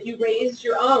 okay. If you raised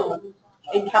your own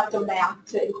and kept them back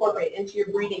to incorporate into your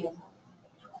breeding,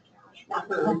 not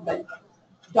herd, but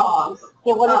dogs.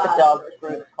 Yeah, what is the dog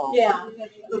group called? Yeah,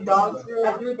 The dogs group?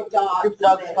 a group of dogs. Group of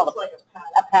dogs is called It's like a pack.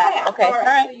 a pack. Okay, all So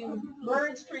right. you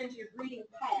merged her into your breeding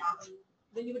pack,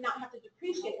 then you would not have to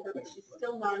depreciate her, but she's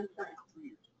still non-current.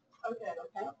 Okay,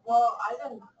 okay. Well, I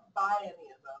didn't buy any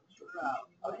of them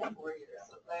throughout 4 years,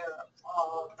 so they're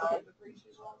all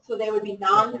non-depreciable. So they would be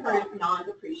non-current,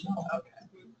 non-depreciable. Okay.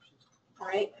 All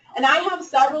right. And I have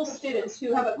several students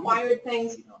who have acquired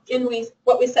things in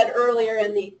what we said earlier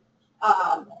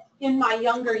in my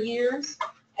younger years.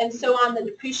 And so on the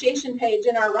depreciation page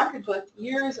in our record book,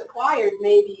 years acquired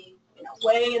may be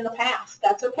way in the past.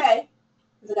 That's okay,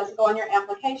 because it doesn't go on your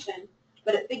application,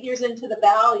 but it figures into the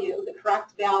value, the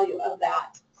correct value of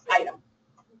that item.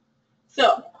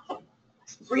 So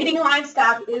breeding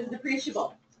livestock is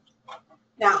depreciable.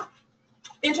 Now,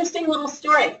 interesting little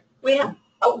story.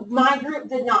 My group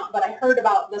did not, but I heard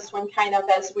about this one kind of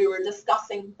as we were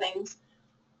discussing things.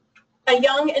 A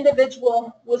young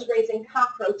individual was raising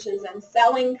cockroaches and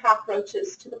selling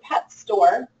cockroaches to the pet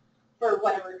store for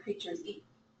whatever creatures eat.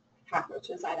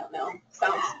 Cockroaches, I don't know.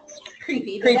 Sounds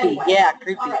creepy. But Creepy, anyway. yeah,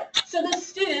 creepy. All right. So the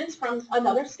students from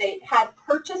another state had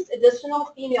purchased additional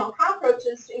female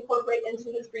cockroaches to incorporate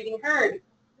into his breeding herd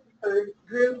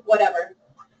group, whatever.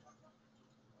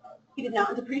 He did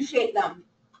not depreciate them,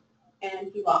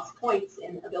 and he lost points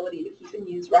in ability to keep and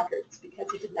use records because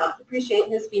he did not depreciate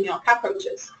his female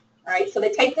cockroaches. All right, so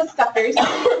they take this stuff very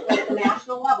seriously at the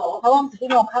national level. How long does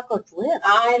female cockroach live?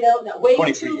 I don't know, way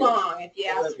 23 too years. long if you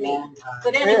ask me. Long time.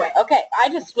 But anyway, Okay, I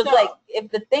just was So- like,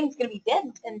 if the thing's gonna be dead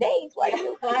in 10 days, why do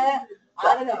you? I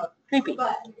don't know. Creepy.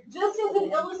 But just as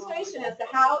an illustration as to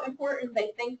how important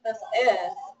they think this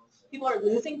is, people are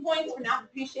losing points for not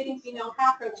depreciating female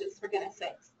cockroaches, for goodness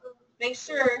sakes. Make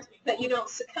sure that you don't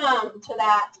succumb to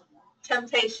that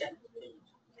temptation.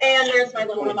 And there's my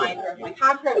little reminder of my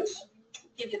cockroach.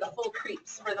 Give you the full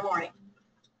creeps for the morning.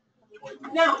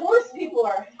 Now, horse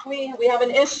people we have an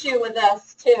issue with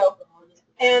this too.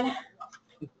 And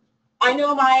I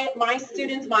know my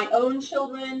students, my own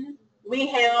children, we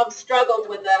have struggled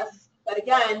with this. But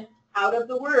again, out of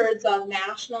the words of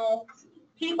national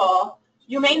people,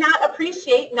 you may not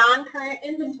appreciate non-current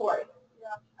inventory. Yeah,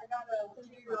 I got a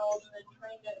 2-year-old and then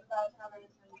trained it 5 times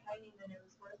and training that it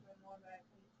was worth more, but I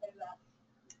couldn't say that.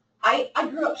 I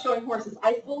grew up showing horses.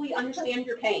 I fully understand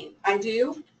your pain. I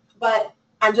do, but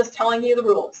I'm just telling you the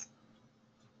rules.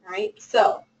 All right?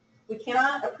 So we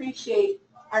cannot appreciate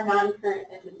our non-current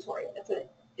inventory.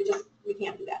 We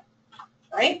can't do that,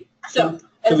 right? So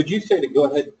would you say to go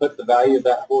ahead and put the value of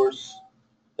that horse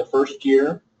the first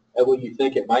year at what you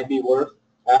think it might be worth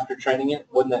after training it?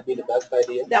 Wouldn't that be the best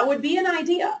idea? that would be an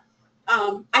idea.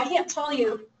 I can't tell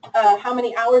you how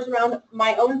many hours around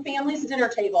my own family's dinner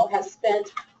table has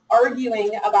spent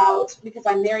arguing about, because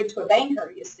I'm married to a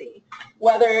banker, you see,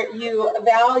 whether you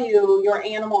value your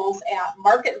animals at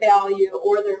market value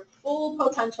or their full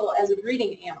potential as a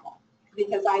breeding animal,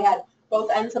 because I had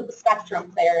both ends of the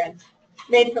spectrum there and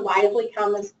made for lively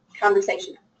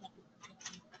conversation.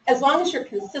 As long as you're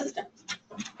consistent,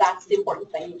 that's the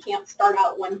important thing. You can't start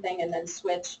out one thing and then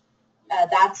switch.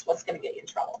 That's what's going to get you in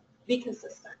trouble. Be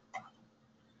consistent.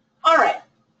 All right.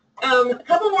 A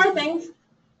couple more things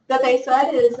that they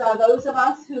said is those of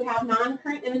us who have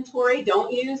non-current inventory,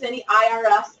 don't use any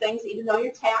IRS things, even though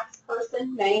your tax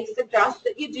person may suggest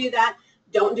that you do that.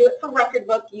 Don't do it for record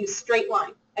book. Use straight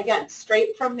line. Again,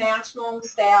 straight from national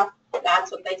staff.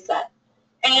 That's what they said.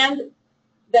 And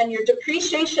then your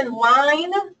depreciation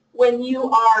line, when you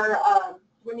are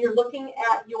when you're looking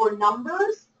at your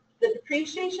numbers, the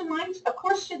depreciation line, of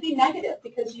course, should be negative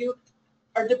because you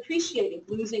are depreciating,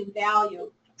 losing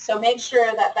value. So make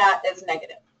sure that that is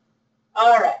negative.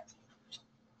 All right.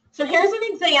 So here's an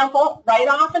example, write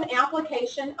off an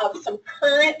application of some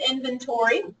current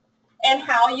inventory and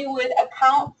how you would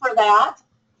account for that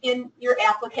in your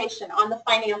application on the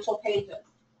financial pages.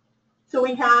 So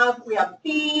we have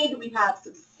feed, we have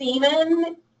some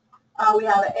semen, we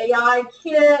have an AI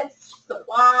kit,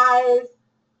 supplies.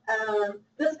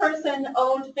 This person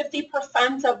owned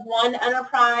 50% of one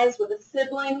enterprise with a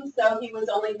sibling, so he was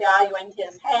only valuing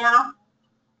his half.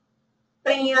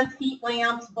 Fans, heat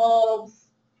lamps, bulbs,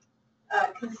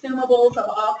 consumables of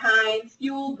all kinds,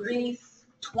 fuel, grease,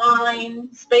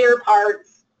 twine, spare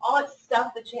parts, all that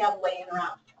stuff that you have laying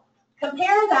around.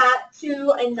 Compare that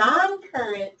to a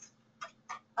non-current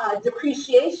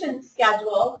depreciation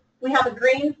schedule. We have a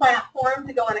grain platform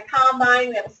to go in a combine.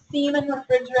 We have a semen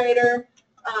refrigerator,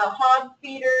 hog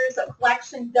feeders, a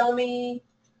collection dummy,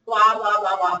 blah, blah,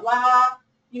 blah, blah, blah.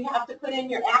 You have to put in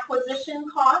your acquisition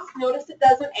cost. Notice it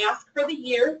doesn't ask for the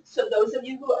year. So those of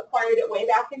you who acquired it way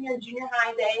back in your junior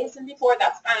high days and before,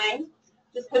 that's fine.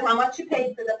 Just put how much you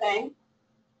paid for the thing.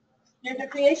 Your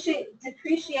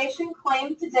depreciation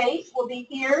claim to date will be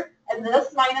here, and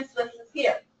this minus this is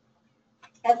here.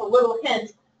 As a little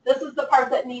hint, this is the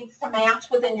part that needs to match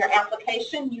within your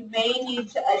application. You may need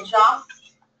to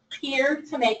adjust here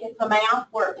to make it the math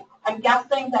work. I'm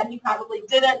guessing that he probably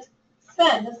didn't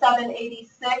spend the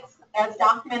 786 as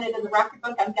documented in the record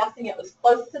book. I'm guessing it was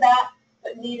close to that,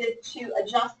 but needed to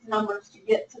adjust numbers to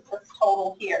get to this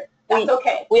total here. That's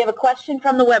okay. We have a question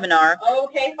from the webinar.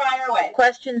 Okay, fire away.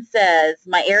 Question says,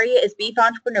 my area is beef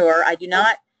entrepreneur. I do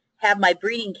not have my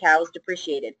breeding cows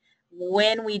depreciated.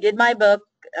 When we did my book,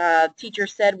 teacher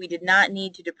said we did not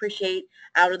need to depreciate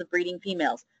out of the breeding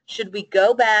females. Should we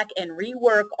go back and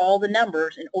rework all the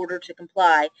numbers in order to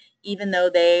comply, even though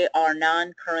they are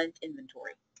non-current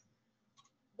inventory?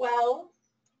 Well,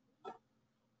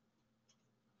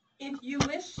 if you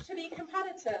wish to be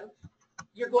competitive,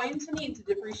 you're going to need to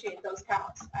depreciate those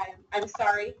cows. I'm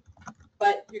sorry,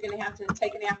 but you're going to have to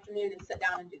take an afternoon and sit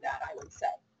down and do that, I would say.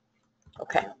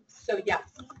 Okay. So yes.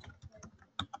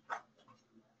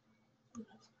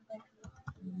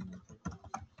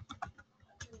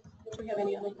 Do we have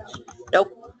any other questions?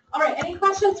 Nope. All right, any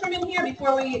questions from in here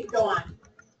before we go on?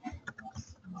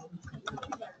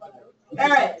 All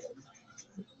right.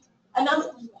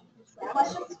 Another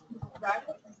questions?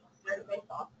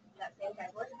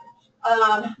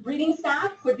 Breeding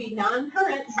stock would be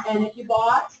non-current, and if you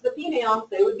bought the females,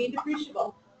 they would be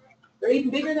depreciable. They're even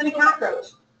bigger than a cockroach.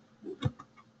 So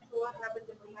what happens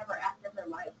if we have her after her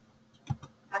life?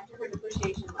 After her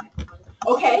depreciation life?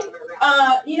 Okay,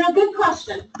 good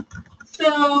question.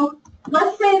 So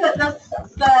let's say that this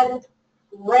said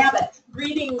rabbit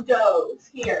breeding does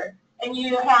here, and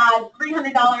you had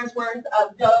 $300 worth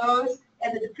of does,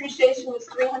 and the depreciation was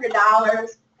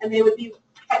 $300, and they would be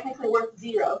technically worth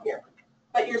zero here.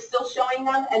 But you're still showing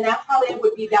them, and that's how they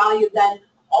would be valued then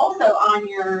also on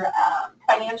your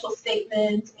financial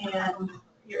statement and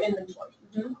your inventory.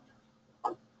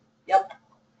 Mm-hmm. Yep.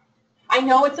 I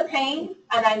know it's a pain,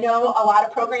 and I know a lot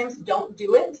of programs don't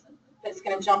do it. It's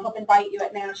going to jump up and bite you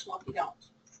at national if you don't.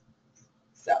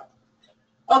 So,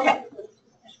 okay.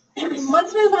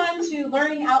 Let's move on to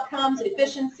learning outcomes,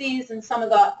 efficiencies, and some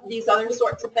of these other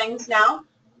sorts of things now.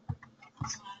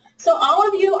 So all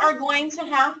of you are going to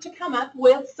have to come up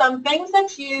with some things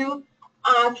that you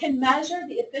can measure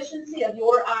the efficiency of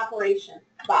your operation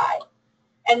by.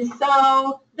 And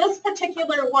so this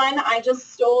particular one I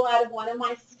just stole out of one of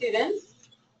my students.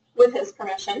 with his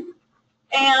permission.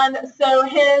 And so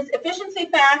his efficiency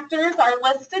factors are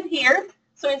listed here.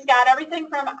 So he's got everything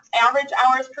from average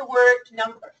hours per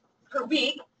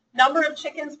week, number of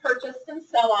chickens purchased, and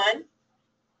so on.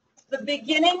 The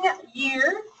beginning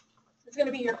year is going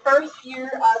to be your first year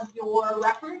of your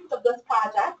records of this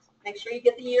project. Make sure you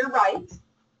get the year right.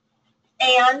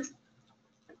 And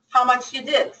how much you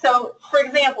did. So, for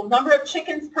example, number of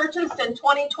chickens purchased in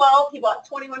 2012, he bought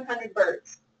 2,100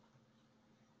 birds.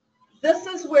 This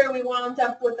is where we wound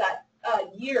up with that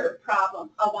year problem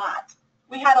a lot.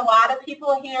 We had a lot of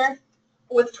people here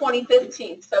with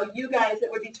 2015. So you guys,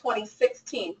 it would be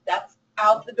 2016. That's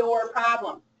out the door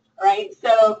problem, right?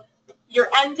 So your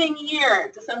ending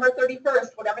year, December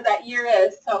 31st, whatever that year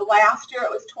is. So last year it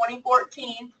was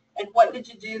 2014. And what did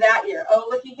you do that year? Oh,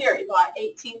 looky here. You bought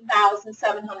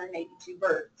 18,782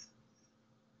 birds,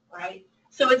 right?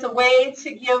 So it's a way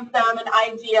to give them an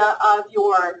idea of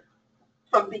your,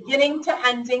 from beginning to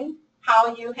ending,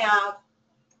 how you have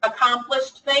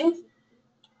accomplished things.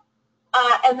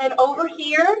 And then over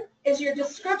here is your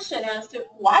description as to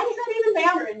why does that even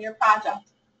matter in your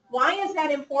project? Why is that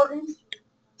important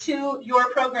to your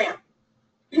program?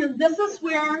 This is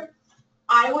where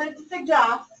I would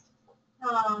suggest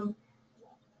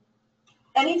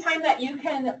anytime that you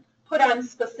can put on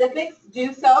specifics,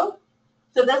 do so.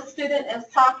 So this student is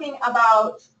talking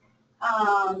about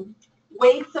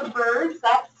weights of birds.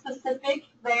 That's specific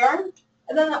there.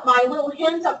 And then my little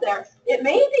hint up there, it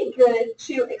may be good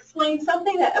to explain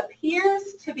something that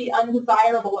appears to be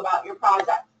undesirable about your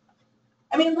project.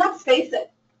 I mean, let's face it.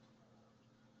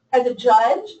 As a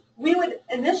judge, we would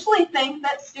initially think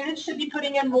that students should be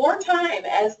putting in more time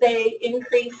as they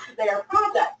increase their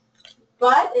project.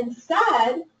 But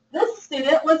instead, this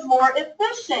student was more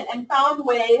efficient and found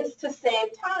ways to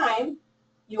save time.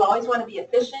 You always want to be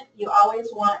efficient. You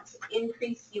always want to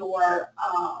increase your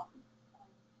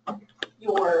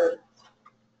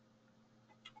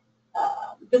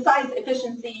besides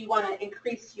efficiency, you want to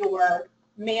increase your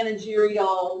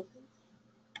managerial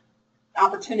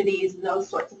opportunities and those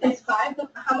sorts of things. It's 5.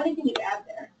 How many can you add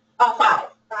there? 5. 5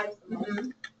 is the most.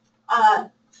 Mm-hmm.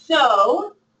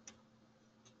 So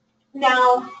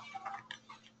now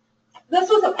this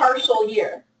was a partial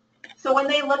year. So when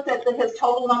they looked at his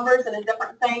total numbers and a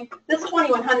different thing, this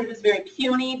 2,100 is very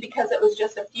puny because it was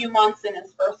just a few months in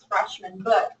his first freshman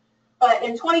book. But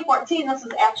in 2014, this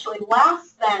was actually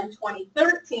less than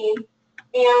 2013.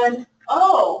 And,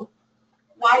 oh,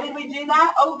 why did we do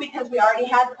that? Oh, because we already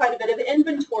had quite a bit of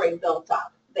inventory built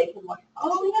up. They can look,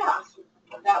 oh, yeah,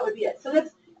 that would be it. So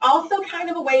that's also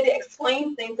kind of a way to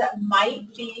explain things that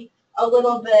might be a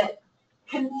little bit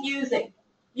confusing.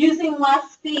 Using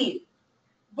less feed,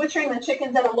 butchering the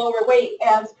chickens at a lower weight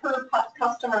as per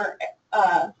customer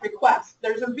request.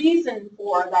 There's a reason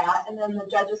for that, and then the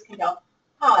judges can go,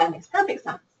 oh, that makes perfect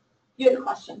sense. You had a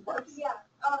question for us. Yeah,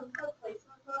 for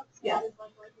placement books. Yes. Like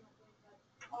working with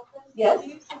the office. Yes. Do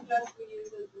you suggest we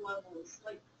use as levels?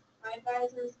 Like, my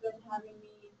advisor's been having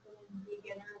me put in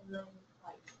beginner and then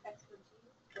like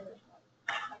expertise or like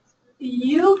expert.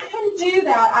 You can do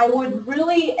that. I would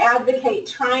really advocate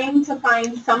trying to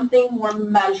find something more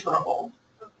measurable.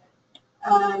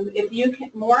 Okay. If you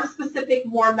can, more specific,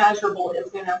 more measurable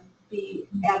is going to be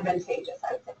advantageous,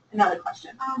 I would say. Another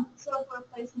question. So for a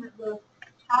placement book,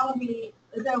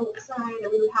 is there some way that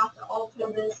we would have to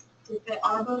alter this to fit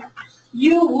our book?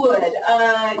 You would.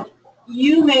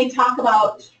 You may talk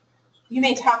about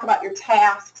your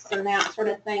tasks and that sort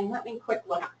of thing. Let me quick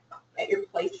look at your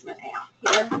placement app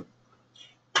here.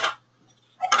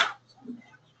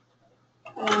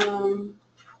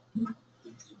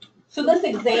 So this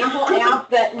example app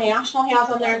that National has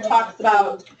on there talks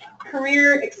about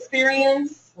career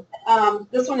experience.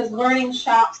 This one is learning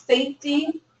shop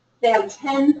safety. They have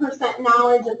 10%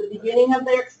 knowledge at the beginning of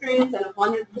their experience and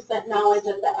 100% knowledge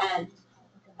at the end.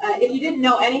 If you didn't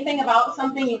know anything about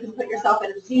something, you can put yourself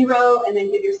at a 0 and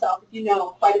then give yourself, if you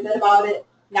know quite a bit about it,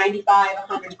 95,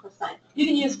 100%. You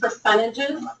can use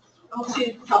percentages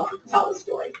to tell the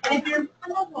story. And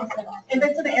if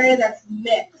it's an area that's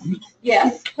mixed,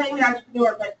 Yes. playing an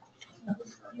entrepreneur, but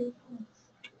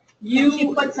You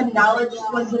she put some knowledge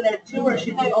ones in there too, or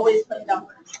should we always put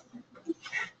numbers?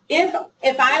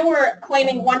 If I were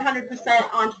claiming 100%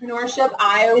 entrepreneurship,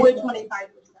 I would 25%.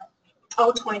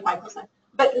 Oh, 25%.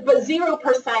 But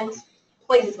 0%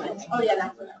 placement. Oh yeah,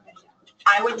 that's what I'm saying.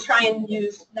 I would try and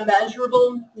use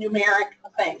measurable numeric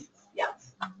things.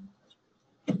 Yes.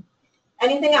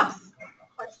 Anything else?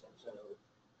 Question.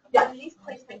 Yeah. When these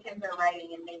placement kids are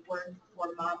writing and they work for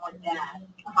mom or dad,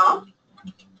 Uh-huh.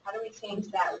 how do we change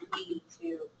that we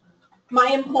to? My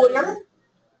employer,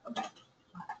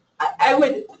 I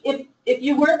would if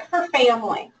you work for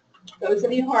family, those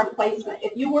of you who are placement,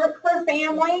 if you work for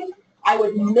family, I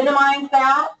would minimize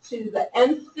that to the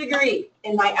nth degree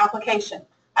in my application.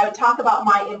 I would talk about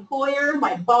my employer,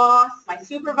 my boss, my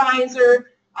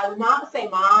supervisor. I would not say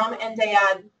mom and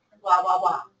dad, blah, blah,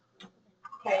 blah.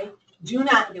 Okay? Do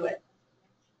not do it.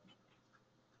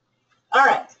 All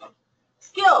right.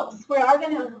 Skills. We are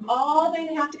all going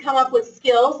to have to come up with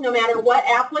skills no matter what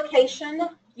application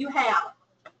you have.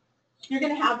 You're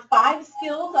going to have 5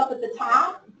 skills up at the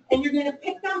top, and you're going to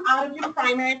pick them out of your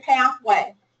primary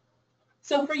pathway.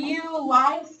 So for you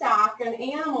livestock and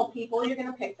animal people, you're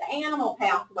going to pick the animal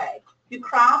pathway. You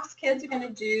crops kids are going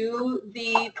to do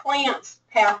the plant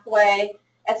pathway,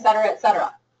 et cetera, et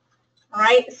cetera. All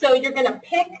right, so you're going to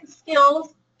pick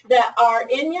skills that are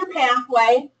in your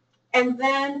pathway, and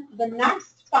then the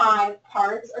next 5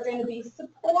 parts are going to be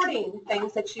supporting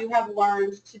things that you have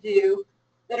learned to do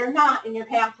that are not in your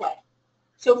pathway.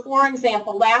 So for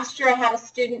example, last year I had a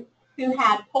student who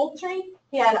had poultry.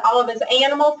 He had all of his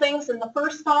animal things in the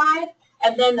first 5,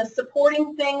 and then the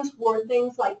supporting things were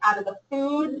things like out of the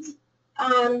foods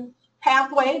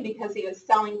pathway, because he was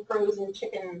selling frozen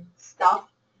chicken stuff,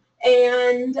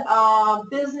 and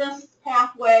business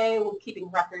pathway with keeping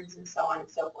records and so on and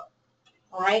so forth.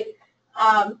 All right.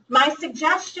 My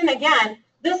suggestion, again,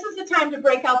 this is the time to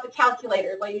break out the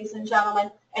calculator, ladies and gentlemen,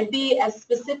 and be as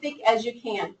specific as you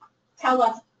can. Tell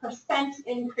us percent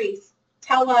increase.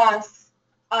 Tell us,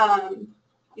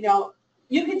 you know,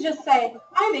 you could just say,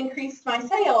 I've increased my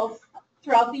sales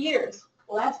throughout the years.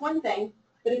 Well, that's one thing.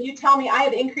 But if you tell me I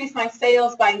have increased my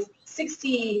sales by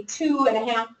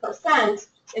 62.5%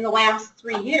 in the last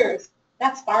 3 years,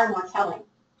 that's far more telling.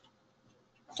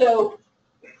 So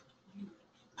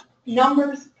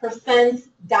numbers, percents,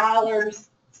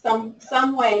 dollars,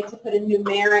 some way to put a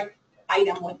numeric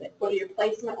item with it, whether you're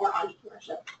placement or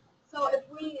entrepreneurship. So if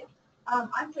we, I'm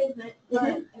placement, but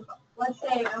if, let's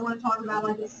say I want to talk about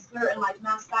like a certain like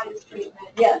mastitis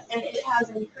treatment, Yes. and it has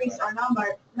increased our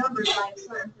numbers by a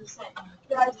certain percent.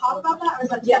 Did I talk about that, or is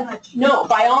that too Yes. much? No,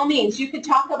 by all means. You could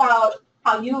talk about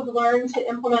how you have learned to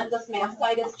implement this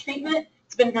mastitis treatment.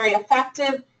 It's been very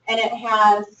effective, and it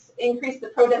has increased the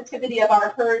productivity of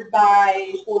our herd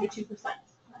by 42%.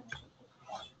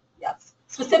 Yes.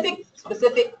 Specific,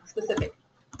 specific, specific.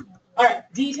 All right.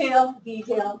 Detail,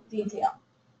 detail, detail.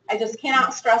 I just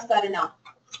cannot stress that enough.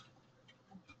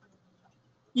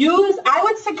 I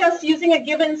would suggest using a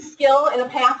given skill in a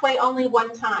pathway only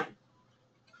one time.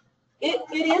 It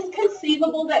is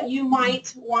conceivable that you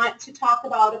might want to talk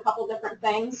about a couple different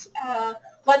things.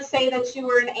 Let's say that you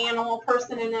were an animal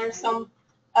person and there's some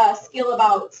skill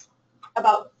about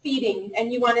feeding,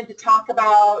 and you wanted to talk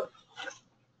about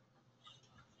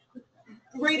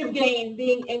rate of gain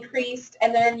being increased,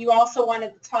 and then you also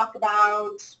wanted to talk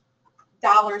about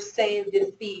dollars saved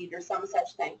in feed or some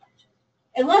such thing.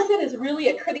 Unless it is really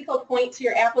a critical point to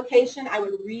your application, I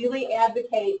would really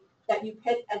advocate that you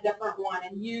pick a different one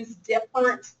and use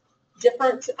different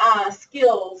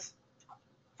skills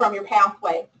from your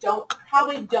pathway.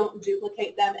 Probably don't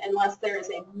duplicate them unless there is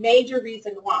a major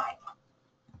reason why.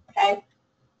 Okay.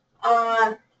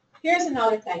 Here's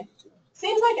another thing.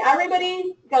 Seems like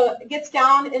everybody gets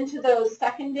down into those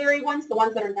secondary ones, the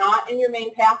ones that are not in your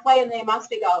main pathway, and they must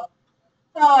go,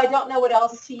 oh, I don't know what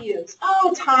else to use.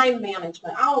 Oh, time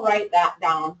management. I'll write that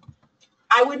down.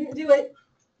 I wouldn't do it.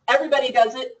 Everybody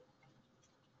does it.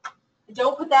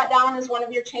 Don't put that down as one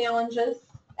of your challenges.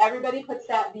 Everybody puts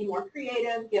that, be more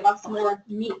creative, give us more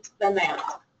meat than that.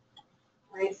 All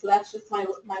right, so that's just my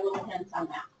little hint on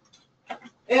that.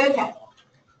 Okay,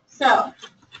 so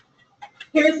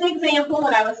here's the example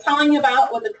that I was telling you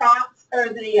about with the crops or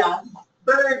the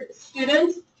bird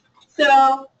student.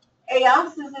 So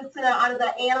AS is out of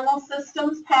the animal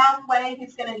systems pathway.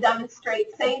 He's going to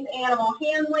demonstrate safe animal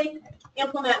handling,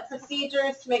 implement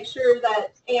procedures to make sure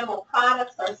that animal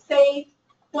products are safe,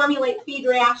 formulate feed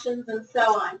rations, and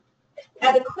so on.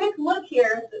 At a quick look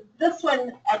here, this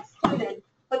one excluded,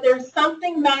 but there's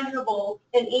something measurable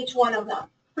in each one of them.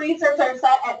 Freezers are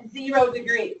set at 0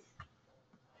 degrees.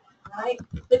 Right?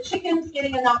 The chicken's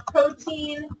getting enough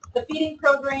protein. The feeding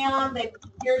program,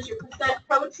 here's your percent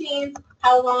protein,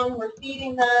 how long we're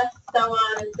feeding this, so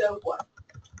on and so forth.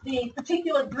 The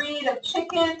particular breed of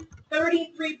chicken,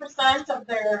 33% of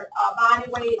their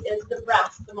body weight is the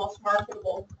breast, the most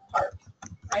marketable part.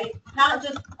 Right? Not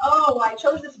just, oh, I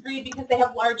chose this breed because they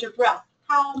have larger breasts.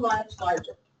 How much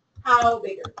larger? How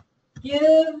bigger?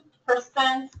 Give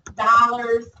percents,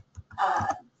 dollars,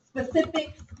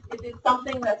 specifics. If it's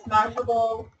something that's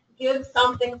measurable, give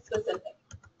something specific.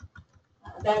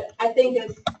 That I think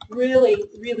is really,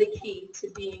 really key to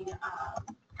being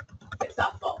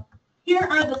successful. Here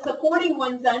are the supporting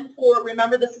ones then for,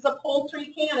 remember this is a poultry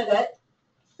candidate.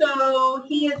 So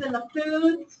he is in the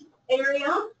food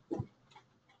area,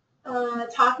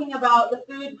 talking about the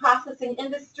food processing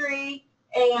industry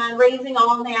and raising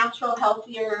all natural,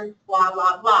 healthier, blah,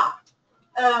 blah, blah.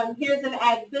 Here's an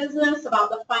ag business about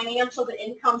the financial, the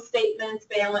income statements,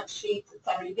 balance sheets,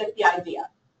 etc. You get the idea.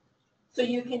 So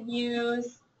you can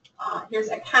use, here's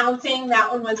accounting.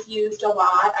 That one was used a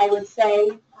lot, I would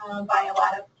say, by a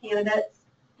lot of candidates.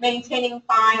 Maintaining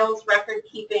files, record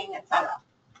keeping, etc.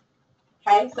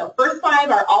 Okay, so first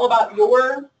 5 are all about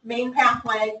your main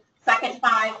pathway. Second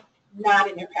 5, not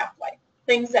in your pathway.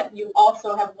 Things that you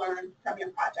also have learned from your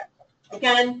project.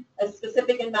 Again, as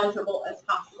specific and measurable as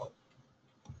possible.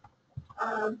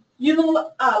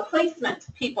 Placement,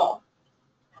 people.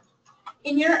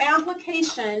 In your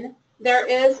application, there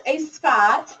is a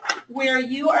spot where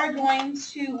you are going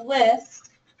to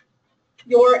list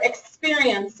your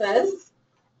experiences,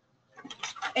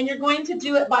 and you're going to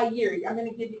do it by year. I'm going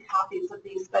to give you copies of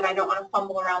these, but I don't want to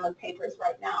fumble around the papers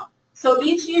right now. So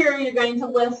each year, you're going to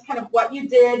list kind of what you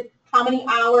did, how many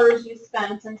hours you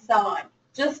spent, and so on.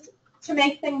 Just to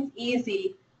make things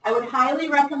easy, I would highly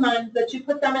recommend that you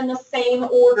put them in the same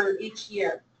order each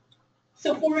year.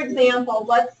 So for example,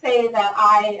 let's say that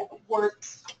I worked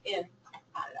in,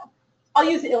 I don't know, I'll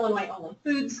use Illinois only,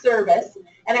 food service,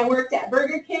 and I worked at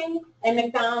Burger King and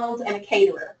McDonald's and a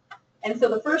caterer. And so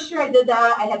the first year I did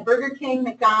that, I had Burger King,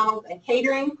 McDonald's, and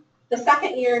catering. The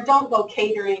second year, don't go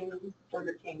catering,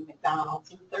 Burger King, McDonald's.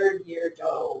 And the third year,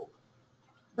 go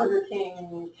Burger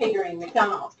King, catering,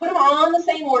 McDonald's. Put them all in the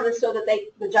same order so that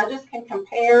the judges can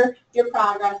compare your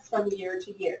progress from year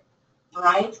to year. All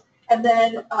right? And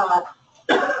then,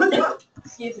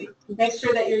 excuse me, make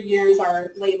sure that your years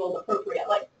are labeled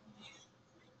appropriately.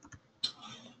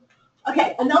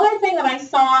 Okay, another thing that I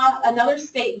saw another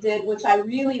state did, which I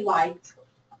really liked,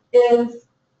 is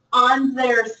on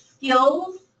their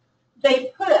skills,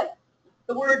 they put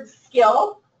the word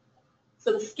skill.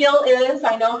 So the skill is,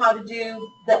 I know how to do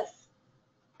this.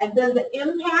 And then the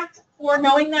impact for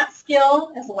knowing that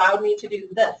skill has allowed me to do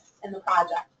this in the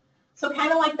project. So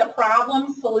kind of like the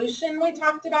problem solution we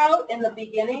talked about in the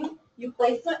beginning, you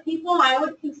placement people, I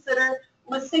would consider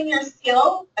listing your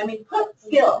skill. I mean, put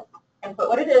skill and put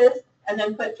what it is, and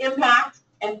then put impact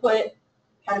and put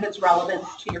kind of its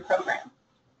relevance to your program.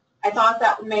 I thought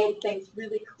that made things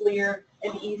really clear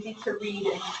and easy to read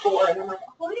and score. And I'm like,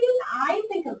 why didn't I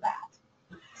think of that?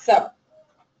 So,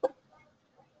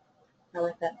 I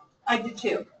like that. I did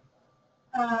too.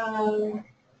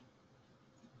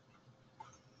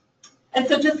 And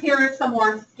so just here are some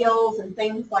more skills and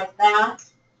things like that.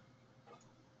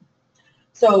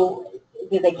 So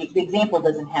the example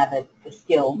doesn't have the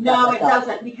skill. No, it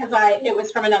doesn't, because it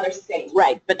was from another state.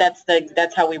 Right, but that's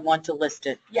how we want to list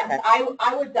it. Yes, Okay.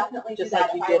 I would definitely Just do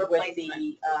that like you if I did were with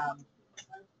placement.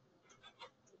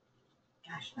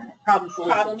 the problem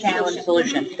solution, challenge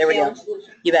solution. There we go.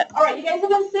 Solution. You bet. All right, you guys have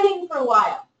been sitting for a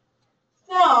while.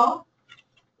 So,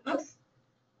 oops,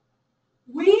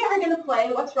 we are going to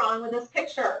play What's Wrong with This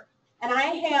Picture. And I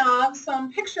have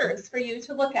some pictures for you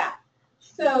to look at.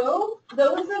 So,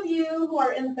 those of you who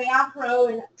are in the back row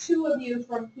and 2 of you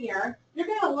from here, you're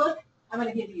going to look, I'm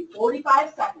going to give you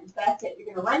 45 seconds. That's it. You're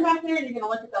going to run back there and you're going to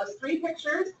look at those 3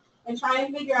 pictures and try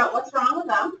and figure out what's wrong with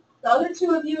them. The other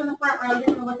 2 of you in the front row, you're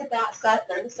going to look at that set.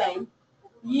 They're the same.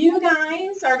 You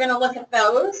guys are going to look at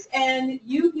those, and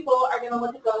you people are going to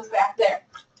look at those back there.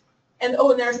 And,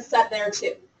 oh, and there's a set there,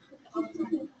 too.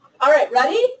 All right,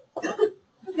 ready?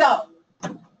 Go.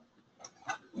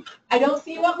 I don't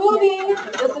see you up moving.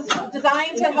 This is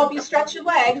designed to help you stretch your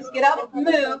legs. Get up and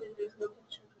move.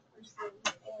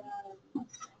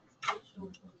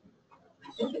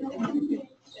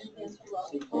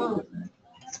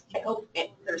 Oh,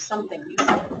 there's something you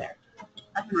said there.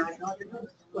 I can write all your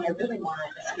notes. What I really want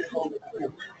is to hold it.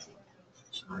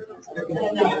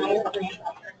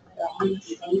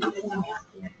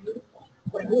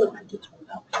 What I really want to talk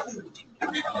about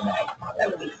that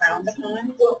would be frowned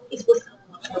upon. Well, it's what's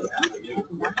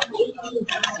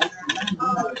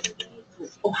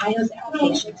Ohio's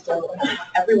application, so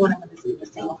every one of them is in the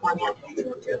same format.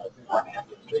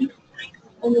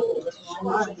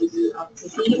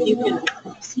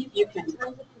 See if you can,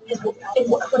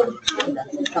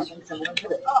 something similar to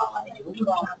this. Oh,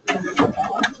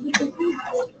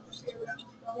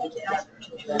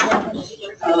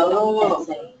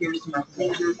 here's my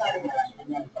fingers, and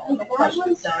then the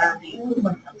questions are,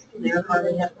 they're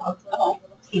hardly have,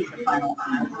 he's the final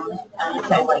eye on it.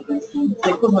 So like, the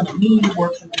equivalent of me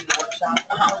works in the workshop,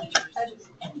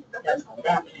 and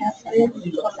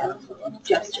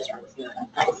Just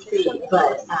I see,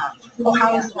 but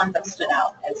Ohio's the one that stood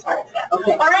out as far as that.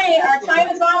 Okay. All right, our time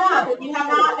is gone up. If you have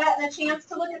not gotten a chance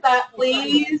to look at that,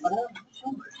 please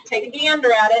take a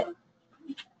gander at it.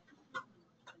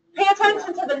 Pay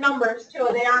attention to the numbers too.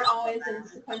 They aren't always in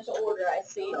sequential order, I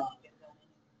see.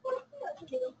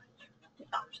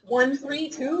 1, 3,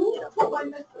 2.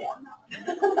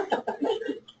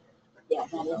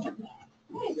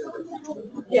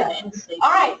 Yeah.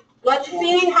 All right. Let's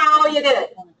see how you did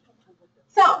it.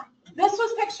 So this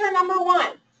was picture number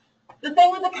 1. The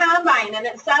thing with the combine, and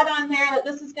it said on there that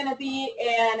this is going to be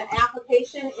an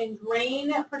application in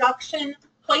grain production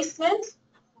placement.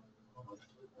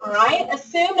 All right.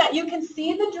 Assume that you can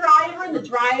see the driver, and the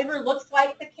driver looks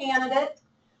like the candidate.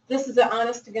 This is an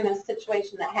honest-to-goodness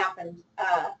situation that happened.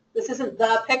 This isn't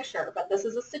the picture, but this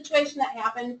is a situation that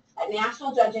happened at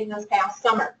National Judging this past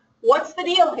summer. What's the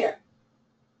deal here?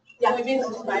 Yeah, soybeans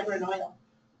is fiber and oil.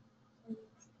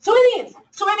 Soybeans.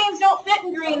 Soybeans don't fit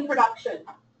in grain production.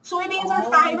 Soybeans are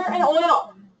fiber and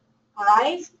oil. All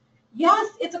right?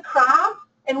 Yes, it's a crop,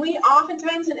 and we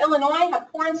oftentimes in Illinois have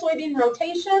corn soybean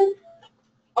rotation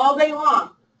all day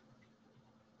long.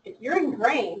 If you're in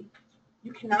grain,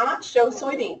 you cannot show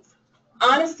soybeans.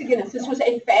 Honest to goodness, this was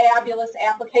a fabulous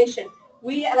application.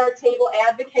 We at our table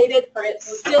advocated for it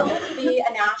still to be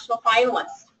a national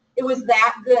finalist. It was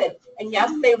that good. And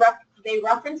yes, they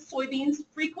referenced soybeans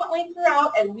frequently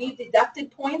throughout, and we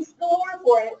deducted points galore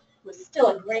for it. It was still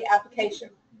a great application.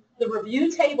 The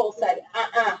review table said,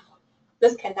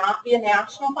 this cannot be a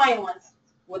national finalist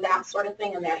with that sort of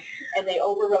thing in there, and they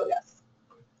overrode us.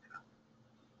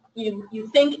 You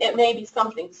think it may be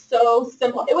something so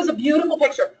simple. It was a beautiful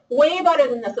picture, way better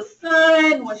than this. The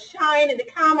sun was shining, the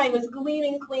combine was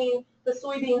gleaming clean, the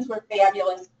soybeans were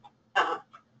fabulous.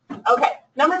 Okay,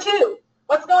 number 2,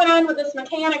 what's going on with this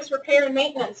mechanics, repair, and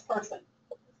maintenance person?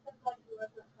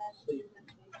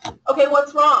 Okay,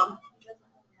 what's wrong?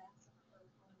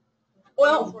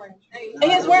 Well,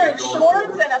 he's wearing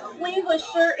shorts and a sleeveless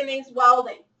shirt, and he's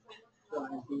welding.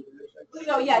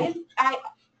 So yeah,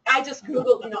 I just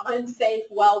Googled, unsafe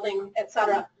welding,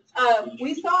 etc.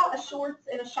 We saw a shorts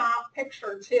in a shop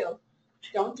picture too.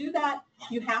 Don't do that.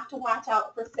 You have to watch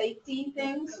out for safety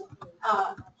things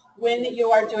when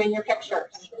you are doing your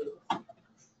pictures.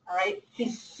 All right? Be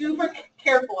super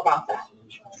careful about that.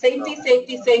 Safety,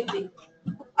 safety, safety.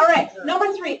 All right,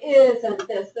 number 3, isn't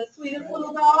this the sweetest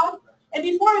little dog? And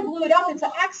before I blew it up, it's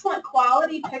an excellent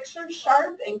quality picture,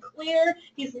 sharp and clear.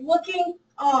 He's looking,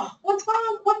 what's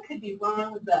wrong? What could be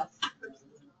wrong with this?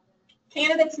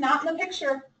 Candidate's not in the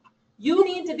picture. You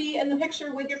need to be in the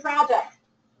picture with your project.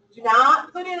 Do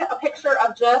not put in a picture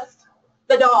of just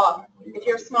the dog if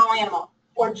you're a small animal,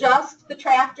 or just the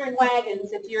tractor and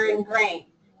wagons if you're in grain.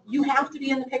 You have to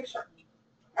be in the picture.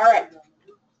 All right.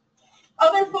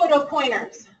 Other photo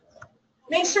pointers.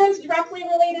 Make sure it's directly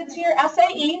related to your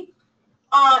SAE.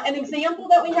 An example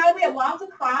that we had lots of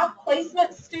crop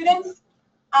placement students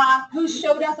who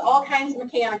showed us all kinds of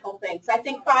mechanical things. I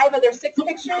think 5 of their 6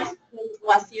 pictures,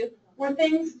 bless you, were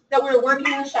things that we were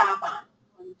working in the shop on.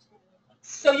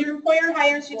 So your employer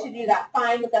hires you to do that.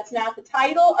 Fine, but that's not the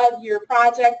title of your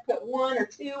project. Put 1 or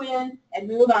 2 in and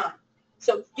move on.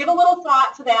 So give a little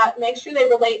thought to that. Make sure they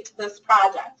relate to this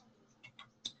project.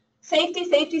 Safety,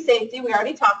 safety, safety. We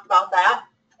already talked about that.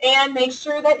 And make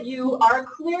sure that you are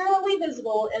clearly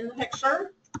visible in the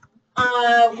picture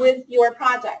with your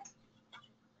project.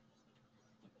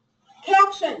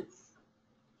 Captions.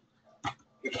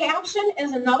 Your caption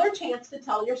is another chance to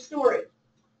tell your story.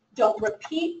 Don't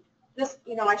repeat this,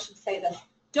 I should say this.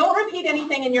 Don't repeat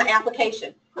anything in your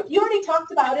application. If you already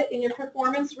talked about it in your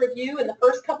performance review in the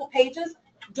first couple pages,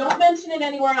 don't mention it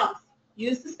anywhere else.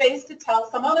 Use the space to tell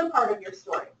some other part of your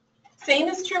story. Same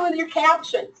is true with your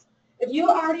captions. If you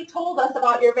already told us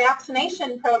about your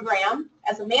vaccination program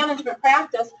as a management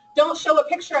practice, don't show a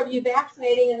picture of you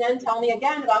vaccinating and then tell me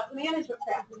again about the management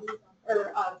practice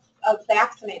or of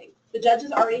vaccinating. The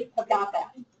judges already have got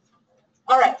that.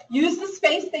 All right, use the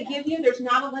space they give you. There's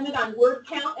not a limit on word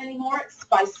count anymore. It's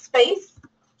by space.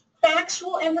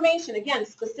 Factual information. Again,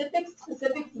 specifics,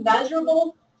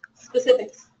 measurable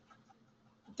specifics.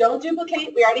 Don't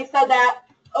duplicate. We already said that.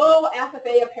 Oh,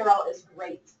 FFA apparel is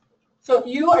great. So if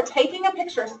you are taking a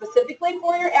picture specifically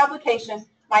for your application,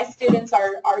 my students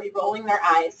are already rolling their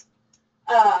eyes.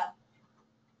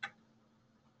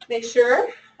 Make sure,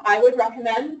 I would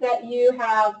recommend that you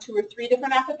have 2 or 3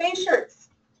 different FFA shirts.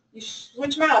 You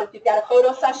switch them out. If you've got a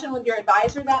photo session with your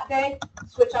advisor that day,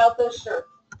 switch out those shirts.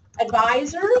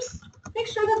 Advisors, make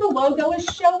sure that the logo is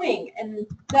showing and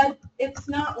that it's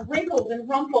not wrinkled and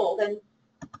rumpled. And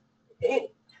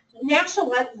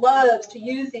National loves to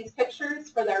use these pictures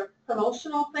for their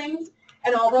promotional things,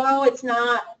 and although it's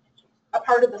not a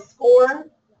part of the score,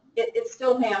 it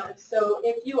still matters. So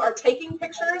if you are taking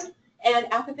pictures and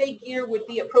FFA gear would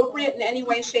be appropriate in any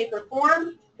way, shape, or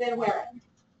form, then wear it.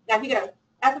 Now, if you get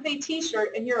a FFA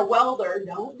t-shirt and you're a welder,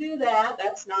 don't do that.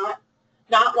 That's not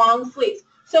long sleeves.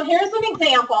 So here's an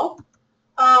example.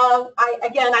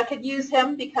 I could use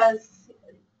him because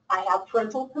I have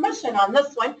parental permission on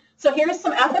this one. So here's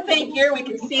some FFA gear. We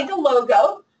can see the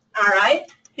logo. All right.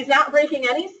 He's not breaking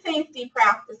any safety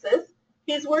practices.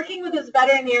 He's working with his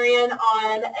veterinarian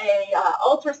on a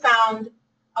ultrasound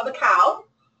of a cow.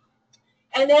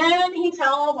 And then he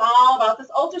tells all about this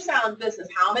ultrasound business,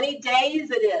 how many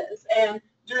days it is. And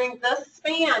during this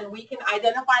span, we can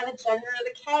identify the gender of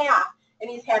the calf. And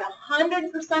he's had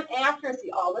 100%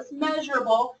 accuracy, all this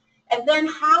measurable. And then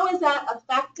how has that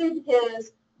affected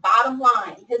his bottom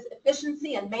line, his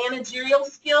efficiency and managerial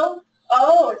skill?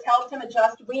 Oh, it's helped him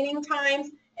adjust weaning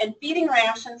times and feeding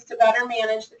rations to better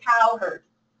manage the cow herd.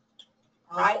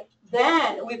 All right.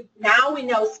 Then now we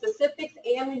know specifics,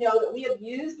 and we know that we have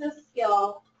used this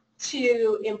skill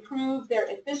to improve their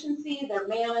efficiency, their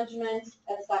management,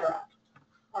 etc.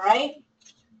 All right.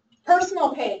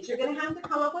 Personal page. You're going to have to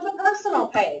come up with a personal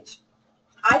page.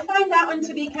 I find that one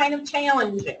to be kind of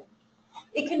challenging.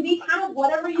 It can be kind of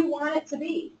whatever you want it to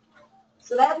be.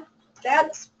 So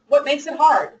that's what makes it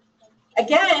hard.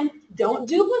 Again, don't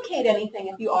duplicate anything.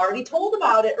 If you already told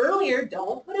about it earlier,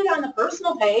 don't put it on the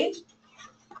personal page.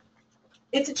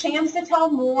 It's a chance to tell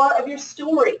more of your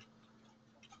story.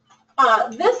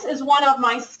 This is one of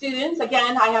my students.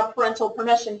 Again, I have parental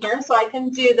permission here, so I can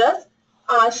do this.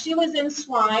 She was in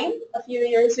swine a few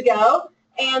years ago,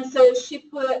 and so she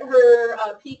put her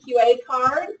PQA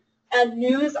card, a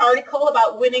news article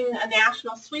about winning a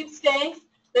national sweepstakes,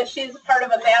 that she's part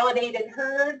of a validated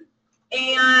herd,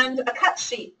 and a cut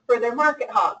sheet for their market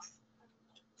hogs.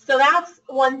 So that's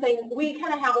one thing. We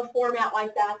kind of have a format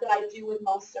like that I do with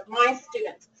most of my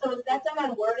students. So is that done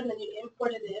on Word and then you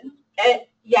import it in?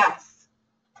 Yes.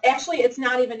 Actually, it's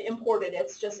not even imported.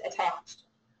 It's just attached.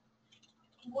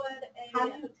 How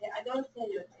do you attach? I don't understand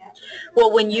you attach it.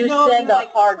 Well, when you send the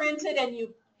hard, print it and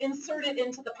you insert it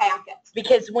into the packet.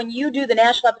 because when you do the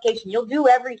national application, you'll do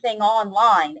everything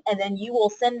online, and then you will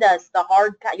send us the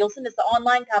you'll send us the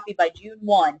online copy by June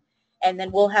 1, and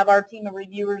then we'll have our team of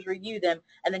reviewers review them,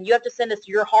 and then you have to send us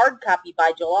your hard copy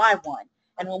by July 1.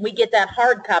 And when we get that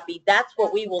hard copy, that's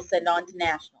what we will send on to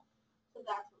national. So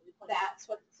that's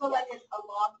what so like it's a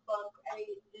logbook, any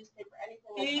newspaper,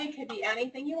 anything like It could be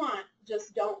anything you want.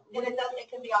 Just don't. And it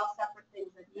can be all separate things.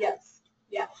 Yes.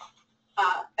 Yes.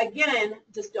 Again,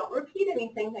 just don't repeat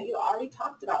anything that you already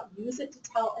talked about. Use it to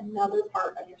tell another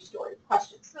part of your story.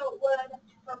 Questions? So would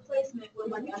for placement,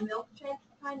 would like a milk check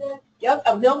kind of? Yep,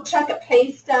 a milk check, a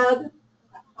pay stub,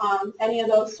 any of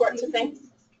those sorts of things.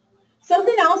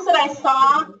 Something else that I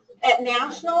saw at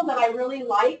National that I really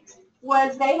liked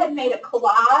was they had made a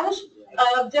collage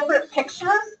of different pictures,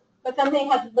 but then they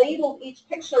had labeled each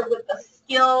picture with the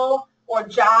skill or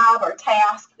job or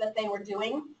task that they were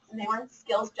doing. And they were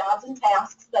skills, jobs, and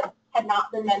tasks that had not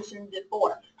been mentioned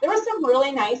before. There were some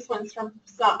really nice ones from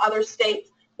some other states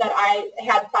that I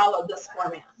had followed this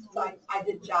format, so I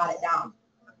did jot it down.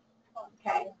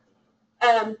 Okay.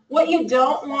 What you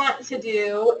don't want to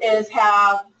do is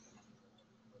have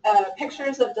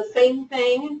pictures of the same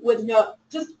thing with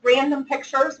just random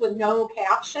pictures with no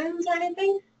captions or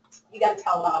anything. You got to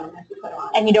tell about them if you put them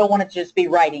on. And you don't want it to just be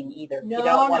writing either. No, you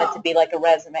don't want it to be like a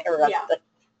resume or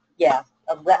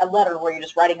a letter where you're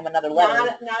just writing them another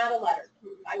letter. Not a letter.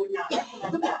 I would not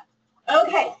recommend that.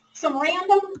 Okay, some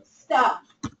random stuff.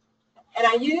 And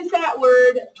I use that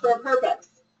word for a purpose.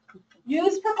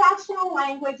 Use professional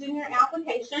language in your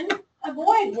application.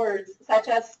 Avoid words such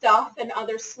as stuff and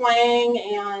other slang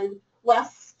and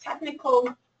less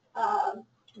technical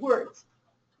words.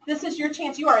 This is your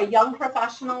chance. You are a young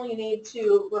professional. You need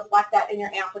to reflect that in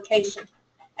your application.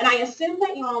 And I assume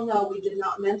that you all know we did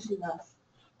not mention this.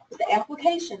 The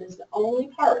application is the only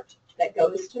part that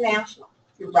goes to national.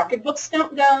 Your record books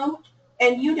don't go,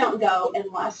 and you don't go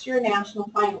unless you're a national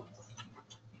finalist.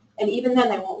 And even then,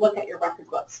 they won't look at your record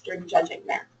books during judging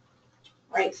there.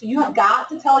 Right? So you have got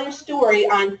to tell your story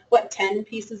on, 10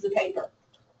 pieces of paper.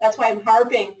 That's why I'm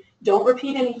harping, don't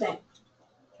repeat anything.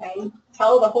 Okay?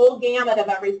 Tell the whole gamut of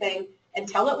everything, and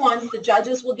tell it once. The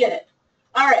judges will get it.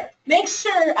 All right. Make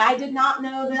sure, I did not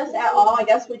know this at all. I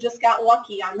guess we just got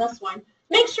lucky on this one.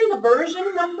 Make sure the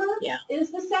version number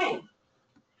is the same.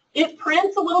 It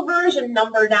prints a little version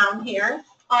number down here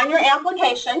on your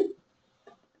application,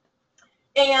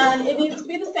 and it needs to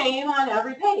be the same on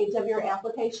every page of your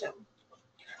application.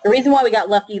 The reason why we got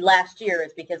lucky last year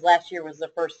is because last year was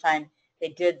the first time they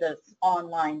did the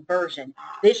online version.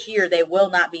 This year they will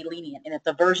not be lenient, and if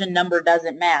the version number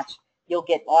doesn't match, you'll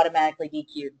get automatically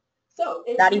DQ'd. So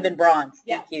Not even bronze,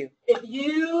 yeah. DQ. If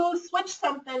you switch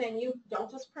something and you don't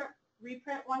just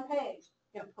reprint one page,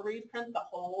 you can reprint the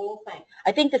whole thing.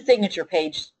 I think the signature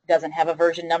page doesn't have a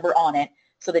version number on it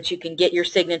so that you can get your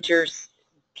signatures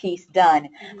piece done.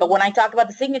 Mm-hmm. But when I talk about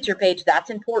the signature page, that's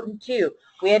important too.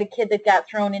 We had a kid that got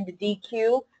thrown into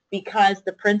DQ because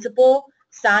the principal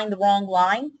signed the wrong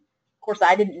line. Of course,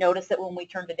 I didn't notice it when we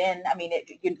turned it in. I mean, it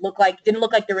didn't look like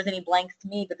there was any blanks to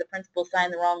me, but the principal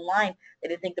signed the wrong line. They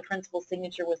didn't think the principal's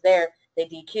signature was there. They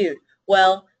DQ'd.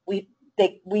 Well, we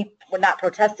were not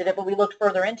protested it, but we looked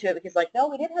further into it because, like, no,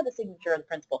 we did have the signature of the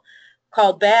principal.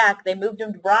 Called back, they moved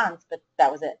him to bronze, but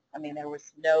that was it. I mean, there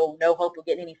was no hope of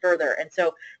getting any further. And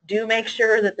so do make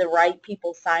sure that the right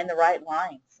people sign the right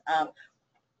lines.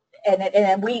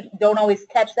 And we don't always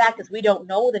catch that because we don't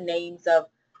know the names of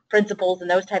principals and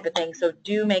those type of things. So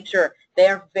do make sure.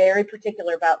 They're very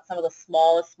particular about some of the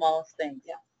smallest things.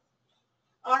 Yeah.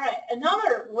 All right,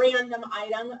 another random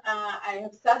item. I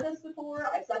have said this before.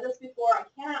 I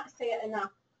cannot say it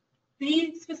enough.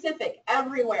 Be specific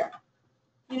everywhere.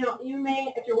 You know, you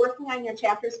may, if you're working on your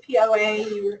chapter's POA,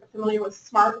 you're familiar with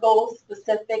SMART goals,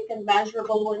 specific and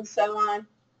measurable and so on.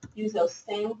 Use those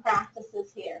same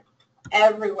practices here,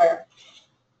 everywhere.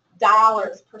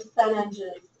 Dollars,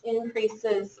 percentages,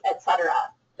 increases, etc.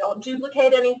 Don't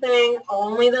duplicate anything,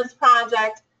 only this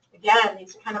project. Again,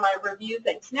 these are kind of my review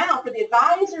things. Now, for the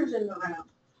advisors in the room,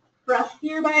 breath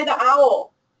here by the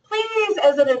owl. Please,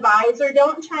 as an advisor,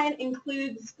 don't try and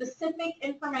include specific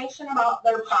information about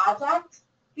their project,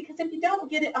 because if you don't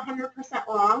get it 100%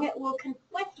 wrong, it will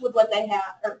conflict with what they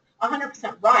have, or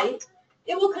 100% right.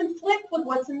 It will conflict with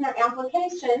what's in their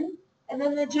application, and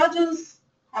then the judges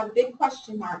have a big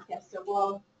question mark as to,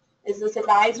 well, is this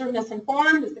advisor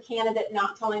misinformed? Is the candidate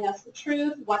not telling us the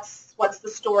truth? What's the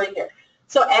story here?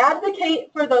 So advocate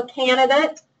for the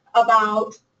candidate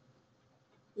about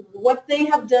what they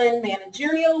have done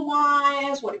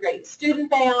managerial-wise, what a great student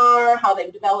they are, how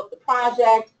they've developed the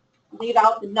project. Leave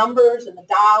out the numbers and the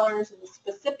dollars and the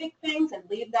specific things and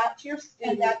leave that to your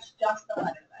student. And that's just the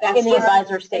letter. That's in the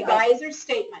advisor statement. Advisor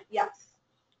statement, yes.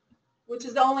 Which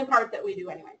is the only part that we do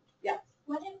anyway. Yes.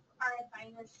 What if our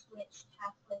advisor switched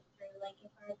halfway through? Like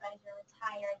if our advisor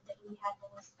retired that we had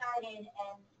when we started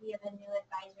and we have a new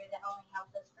advisor that only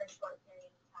helps us for a short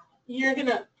period of time? You're going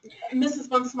to, Mrs.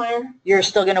 Bunsemeyer? You're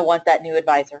still going to want that new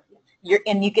advisor.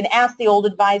 And you can ask the old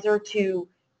advisor to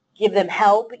give them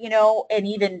help, you know, and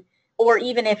even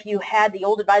if you had the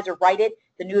old advisor write it,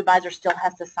 the new advisor still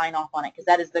has to sign off on it because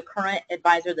that is the current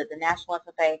advisor that the National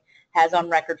FFA has on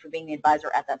record for being the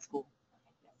advisor at that school.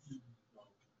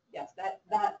 Yes,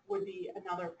 that would be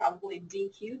another probably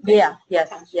DQ thing. Yeah,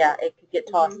 yes, yeah, it could get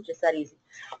tossed just that easy.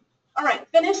 All right,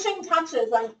 finishing touches.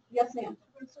 Yes, ma'am.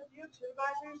 So do you have two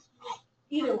advisors?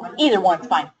 Either one. Either one's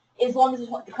fine, as long as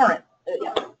it's current.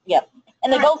 Yeah,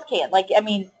 and they both can. Like, I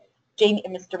mean, Jamie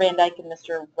and Mr. Van Dyke and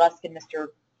Mr. Rusk and Mr.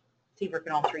 Seaver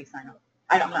can all three sign up.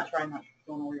 I'm not sure. I'm not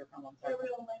going where you're from. I'm sorry.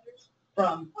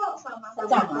 From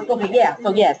Sama. Okay, yeah.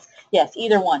 So yes,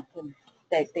 either one can.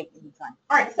 They can sign.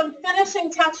 All right, some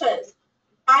finishing touches.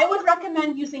 I would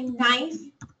recommend using nice,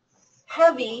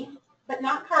 heavy, but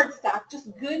not cardstock, just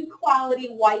good quality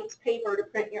white paper to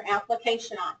print your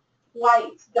application on.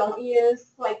 White. Don't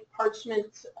use like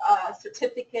parchment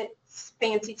certificates,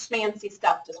 fancy schmancy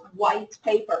stuff, just white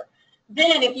paper.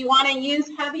 Then if you want to use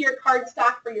heavier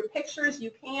cardstock for your pictures,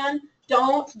 you can.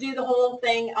 Don't do the whole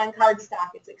thing on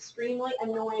cardstock. It's extremely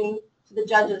annoying to the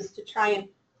judges to try and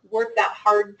work that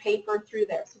hard paper through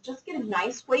there. So just get a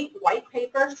nice weight white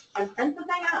paper and print the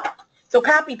thing out. So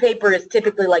copy paper is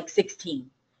typically like 16.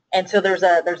 And so there's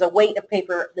a weight of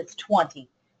paper that's 20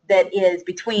 that is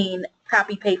between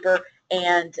copy paper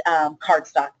and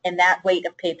cardstock. And that weight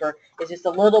of paper is just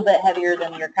a little bit heavier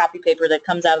than your copy paper that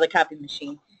comes out of the copy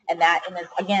machine. And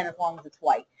again, as long as it's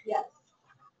white. Yes.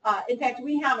 In fact,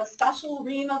 we have a special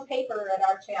ream of paper at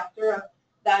our chapter of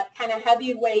that kind of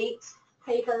heavyweight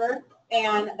paper,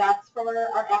 and that's for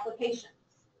our applications.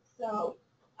 So,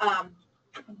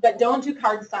 but don't do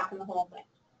cardstock in the whole thing.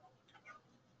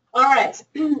 All right,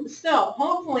 so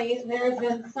hopefully there's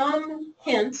been some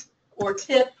hint or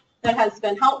tip that has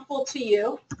been helpful to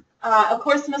you. Of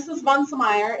course, Mrs.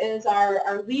 Bunsemeyer is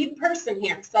our lead person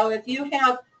here. So if you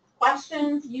have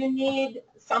questions, you need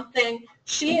something,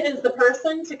 she is the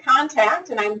person to contact,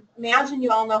 and I imagine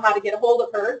you all know how to get a hold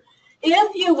of her.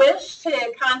 If you wish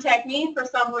to contact me for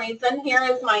some reason, here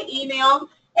is my email,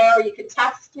 or you could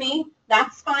text me.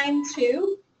 That's fine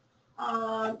too.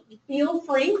 feel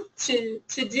free to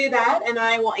do that, and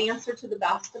I will answer to the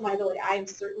best of my ability. I am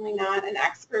certainly not an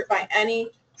expert by any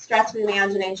stretch of the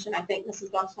imagination. I think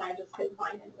Mrs. Welch and I just couldn't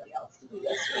find anybody else to do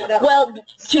this or whatever. Well,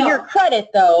 to your credit,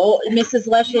 though, Mrs.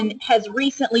 Leshin has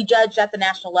recently judged at the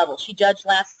national level. She judged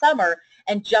last summer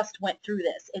and just went through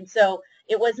this. And so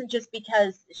it wasn't just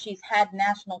because she's had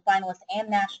national finalists and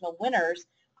national winners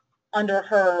under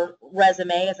her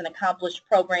resume as an accomplished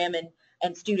program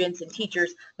and students and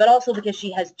teachers, but also because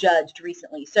she has judged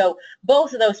recently. So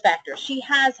both of those factors. She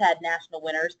has had national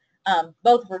winners,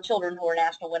 both of her children who are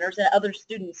national winners and other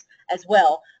students as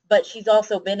well, but she's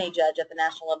also been a judge at the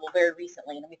national level very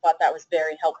recently, and we thought that was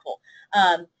very helpful.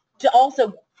 To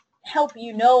also help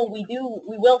you know, we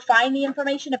will find the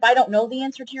information. If I don't know the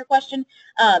answer to your question,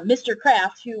 Mr.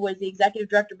 Kraft, who was the executive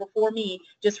director before me,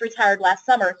 just retired last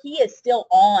summer. He is still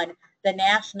on the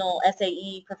National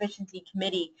SAE Proficiency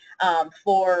Committee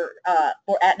for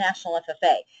at National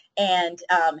FFA, and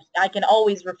I can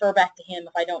always refer back to him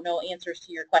if I don't know answers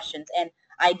to your questions, and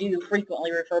I do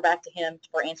frequently refer back to him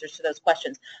for answers to those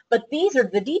questions. But these are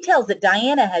the details that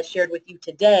Diana has shared with you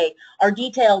today, are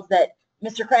details that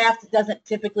Mr. Kraft doesn't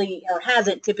typically or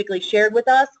hasn't typically shared with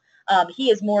us.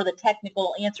 He is more the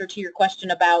technical answer to your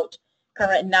question about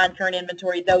current and non-current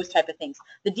inventory, those type of things.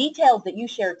 The details that you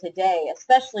shared today,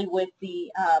 especially with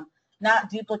the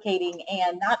not duplicating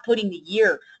and not putting the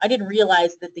year. I didn't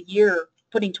realize that the year,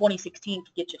 putting 2016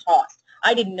 could get you tossed.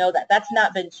 I didn't know that. That's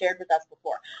not been shared with us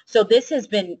before. So this has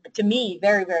been, to me,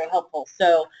 very, very helpful.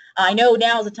 So I know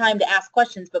now is the time to ask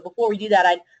questions, but before we do that,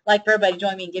 I'd like for everybody to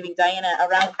join me in giving Diana a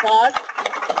round of applause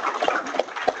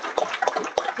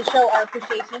to show our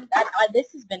appreciation.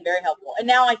 This has been very helpful. And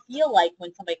now I feel like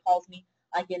when somebody calls me,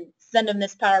 I can send them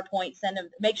this PowerPoint,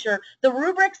 make sure. The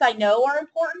rubrics I know are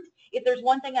important. If there's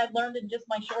one thing I've learned in just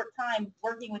my short time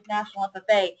working with National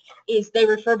FFA is they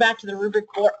refer back to the rubric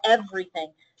for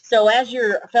everything. So as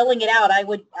you're filling it out,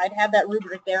 I'd have that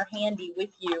rubric there handy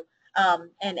with you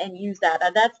and use that.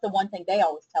 That's the one thing they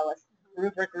always tell us,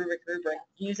 rubric.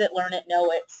 Use it, learn it,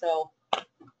 know it. So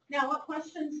now what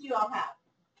questions do you all have?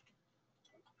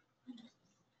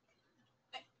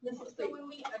 So when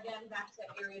we, again, back to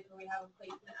areas where we have a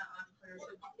placement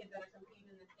entrepreneurship, kids that are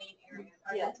competing in the same areas,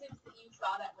 are there tips that you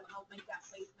saw that would help make that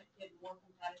placement kid more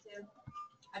competitive?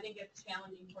 I think it's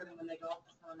challenging for them when they go up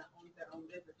to someone that owns their own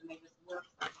business and they just work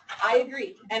somewhere. I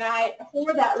agree. And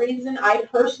for that reason, I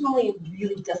personally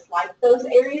really dislike those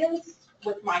areas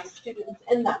with my students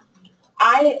in them.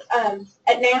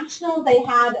 At National, they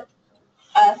had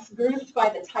us grouped by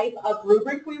the type of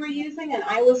rubric we were using, and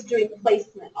I was doing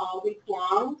placement all week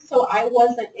long, so I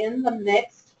wasn't in the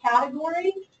mixed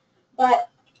category. But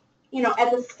you know,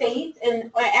 at the state, and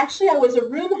actually I was a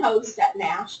room host at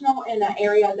National in an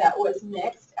area that was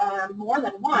mixed more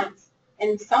than once,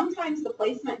 and sometimes the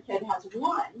placement kid has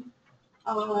won.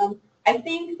 I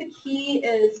think the key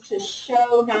is to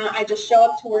show, not I just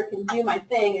show up to work and do my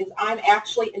thing, is I'm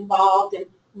actually involved in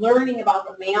learning about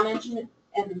the management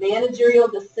and the managerial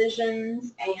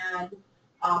decisions, and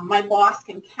my boss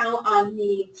can count on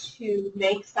me to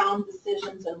make sound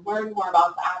decisions and learn more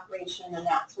about the operation and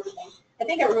that sort of thing. I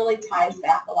think it really ties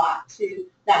back a lot to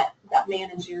that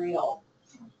managerial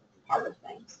part of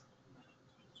things.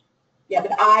 Yeah,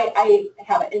 but I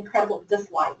have an incredible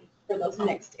dislike for those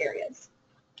mixed areas.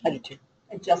 I do too.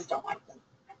 I just don't like them.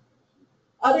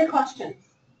 Other questions?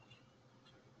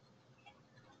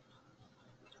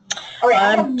 All right,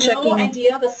 I have no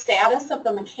idea the status of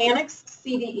the mechanics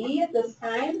CDE at this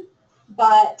time,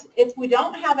 but if we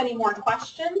don't have any more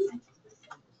questions,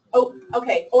 oh,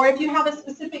 okay, or if you have a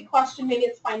specific question, maybe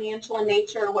it's financial in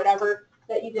nature or whatever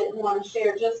that you didn't want to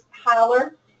share, just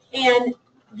holler. And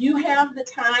you have the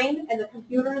time and the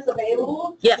computer is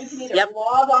available. Yes. You can either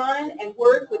log on and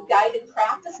work with guided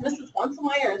practice. Mrs.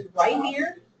 Bunselmeyer is right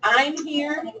here. I'm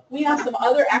here. We have some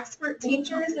other expert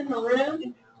teachers in the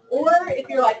room. Or if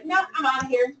you're like, no, I'm out of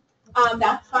here,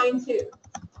 that's fine too.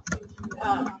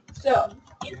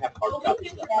 You have hard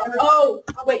copies. Oh,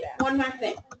 wait, one more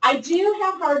thing. I do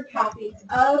have hard copies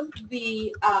of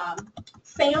the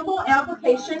sample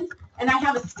application, and I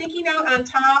have a sticky note on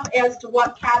top as to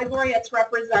what category it's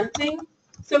representing.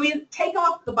 So we take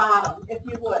off the bottom, if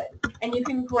you would, and you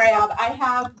can grab. I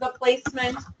have the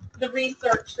placement, the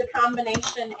research, the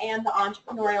combination, and the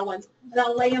entrepreneurial ones, and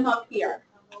I'll lay them up here.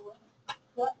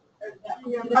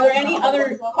 Are there any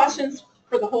other questions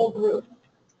for the whole group?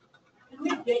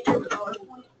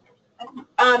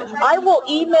 I will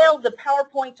email the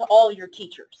PowerPoint to all your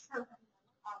teachers.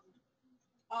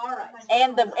 All right.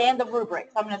 And the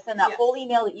rubrics. I'm going to send that whole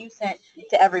email that you sent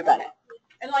to everybody.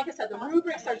 And like I said, the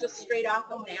rubrics are just straight off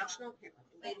of National.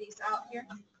 Lay these out here.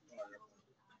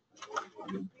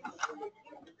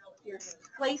 Your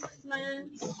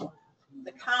placement,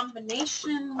 the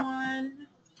combination one.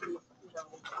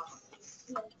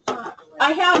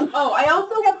 I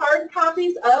also have hard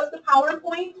copies of the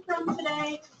PowerPoint from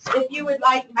today. If you would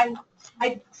like,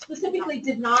 I specifically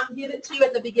did not give it to you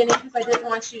at the beginning because I didn't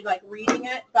want you like reading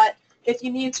it, but if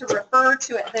you need to refer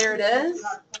to it, there it is.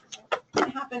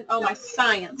 What happened? Oh, my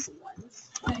science ones.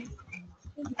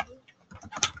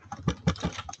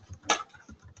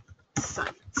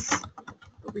 Science,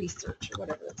 research, or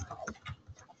whatever it's called.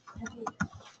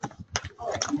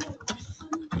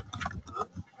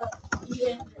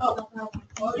 Oh,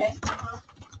 okay.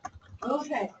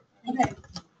 Okay. Okay.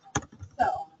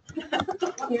 So,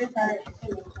 here's our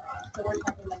image. So we're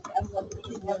talking like the envelope, which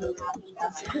is one of the happy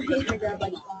baskets. You're gonna grab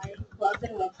like gloves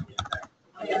and whips.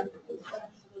 Okay.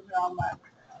 Those are all marked.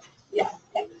 Yeah.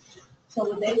 Okay. So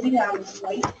would they be on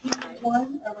white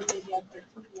one, or would they be on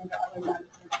 13 and the other one?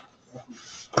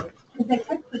 Because they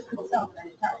quickly pull out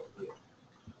and it's hard.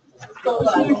 So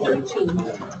she's 13.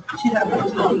 She's on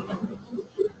 13.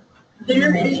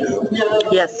 There is no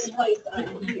Yes. place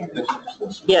on here.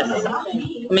 Yes.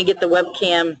 Let me get the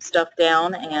webcam stuff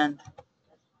down and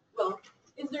Well,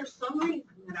 is there some reason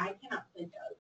that I cannot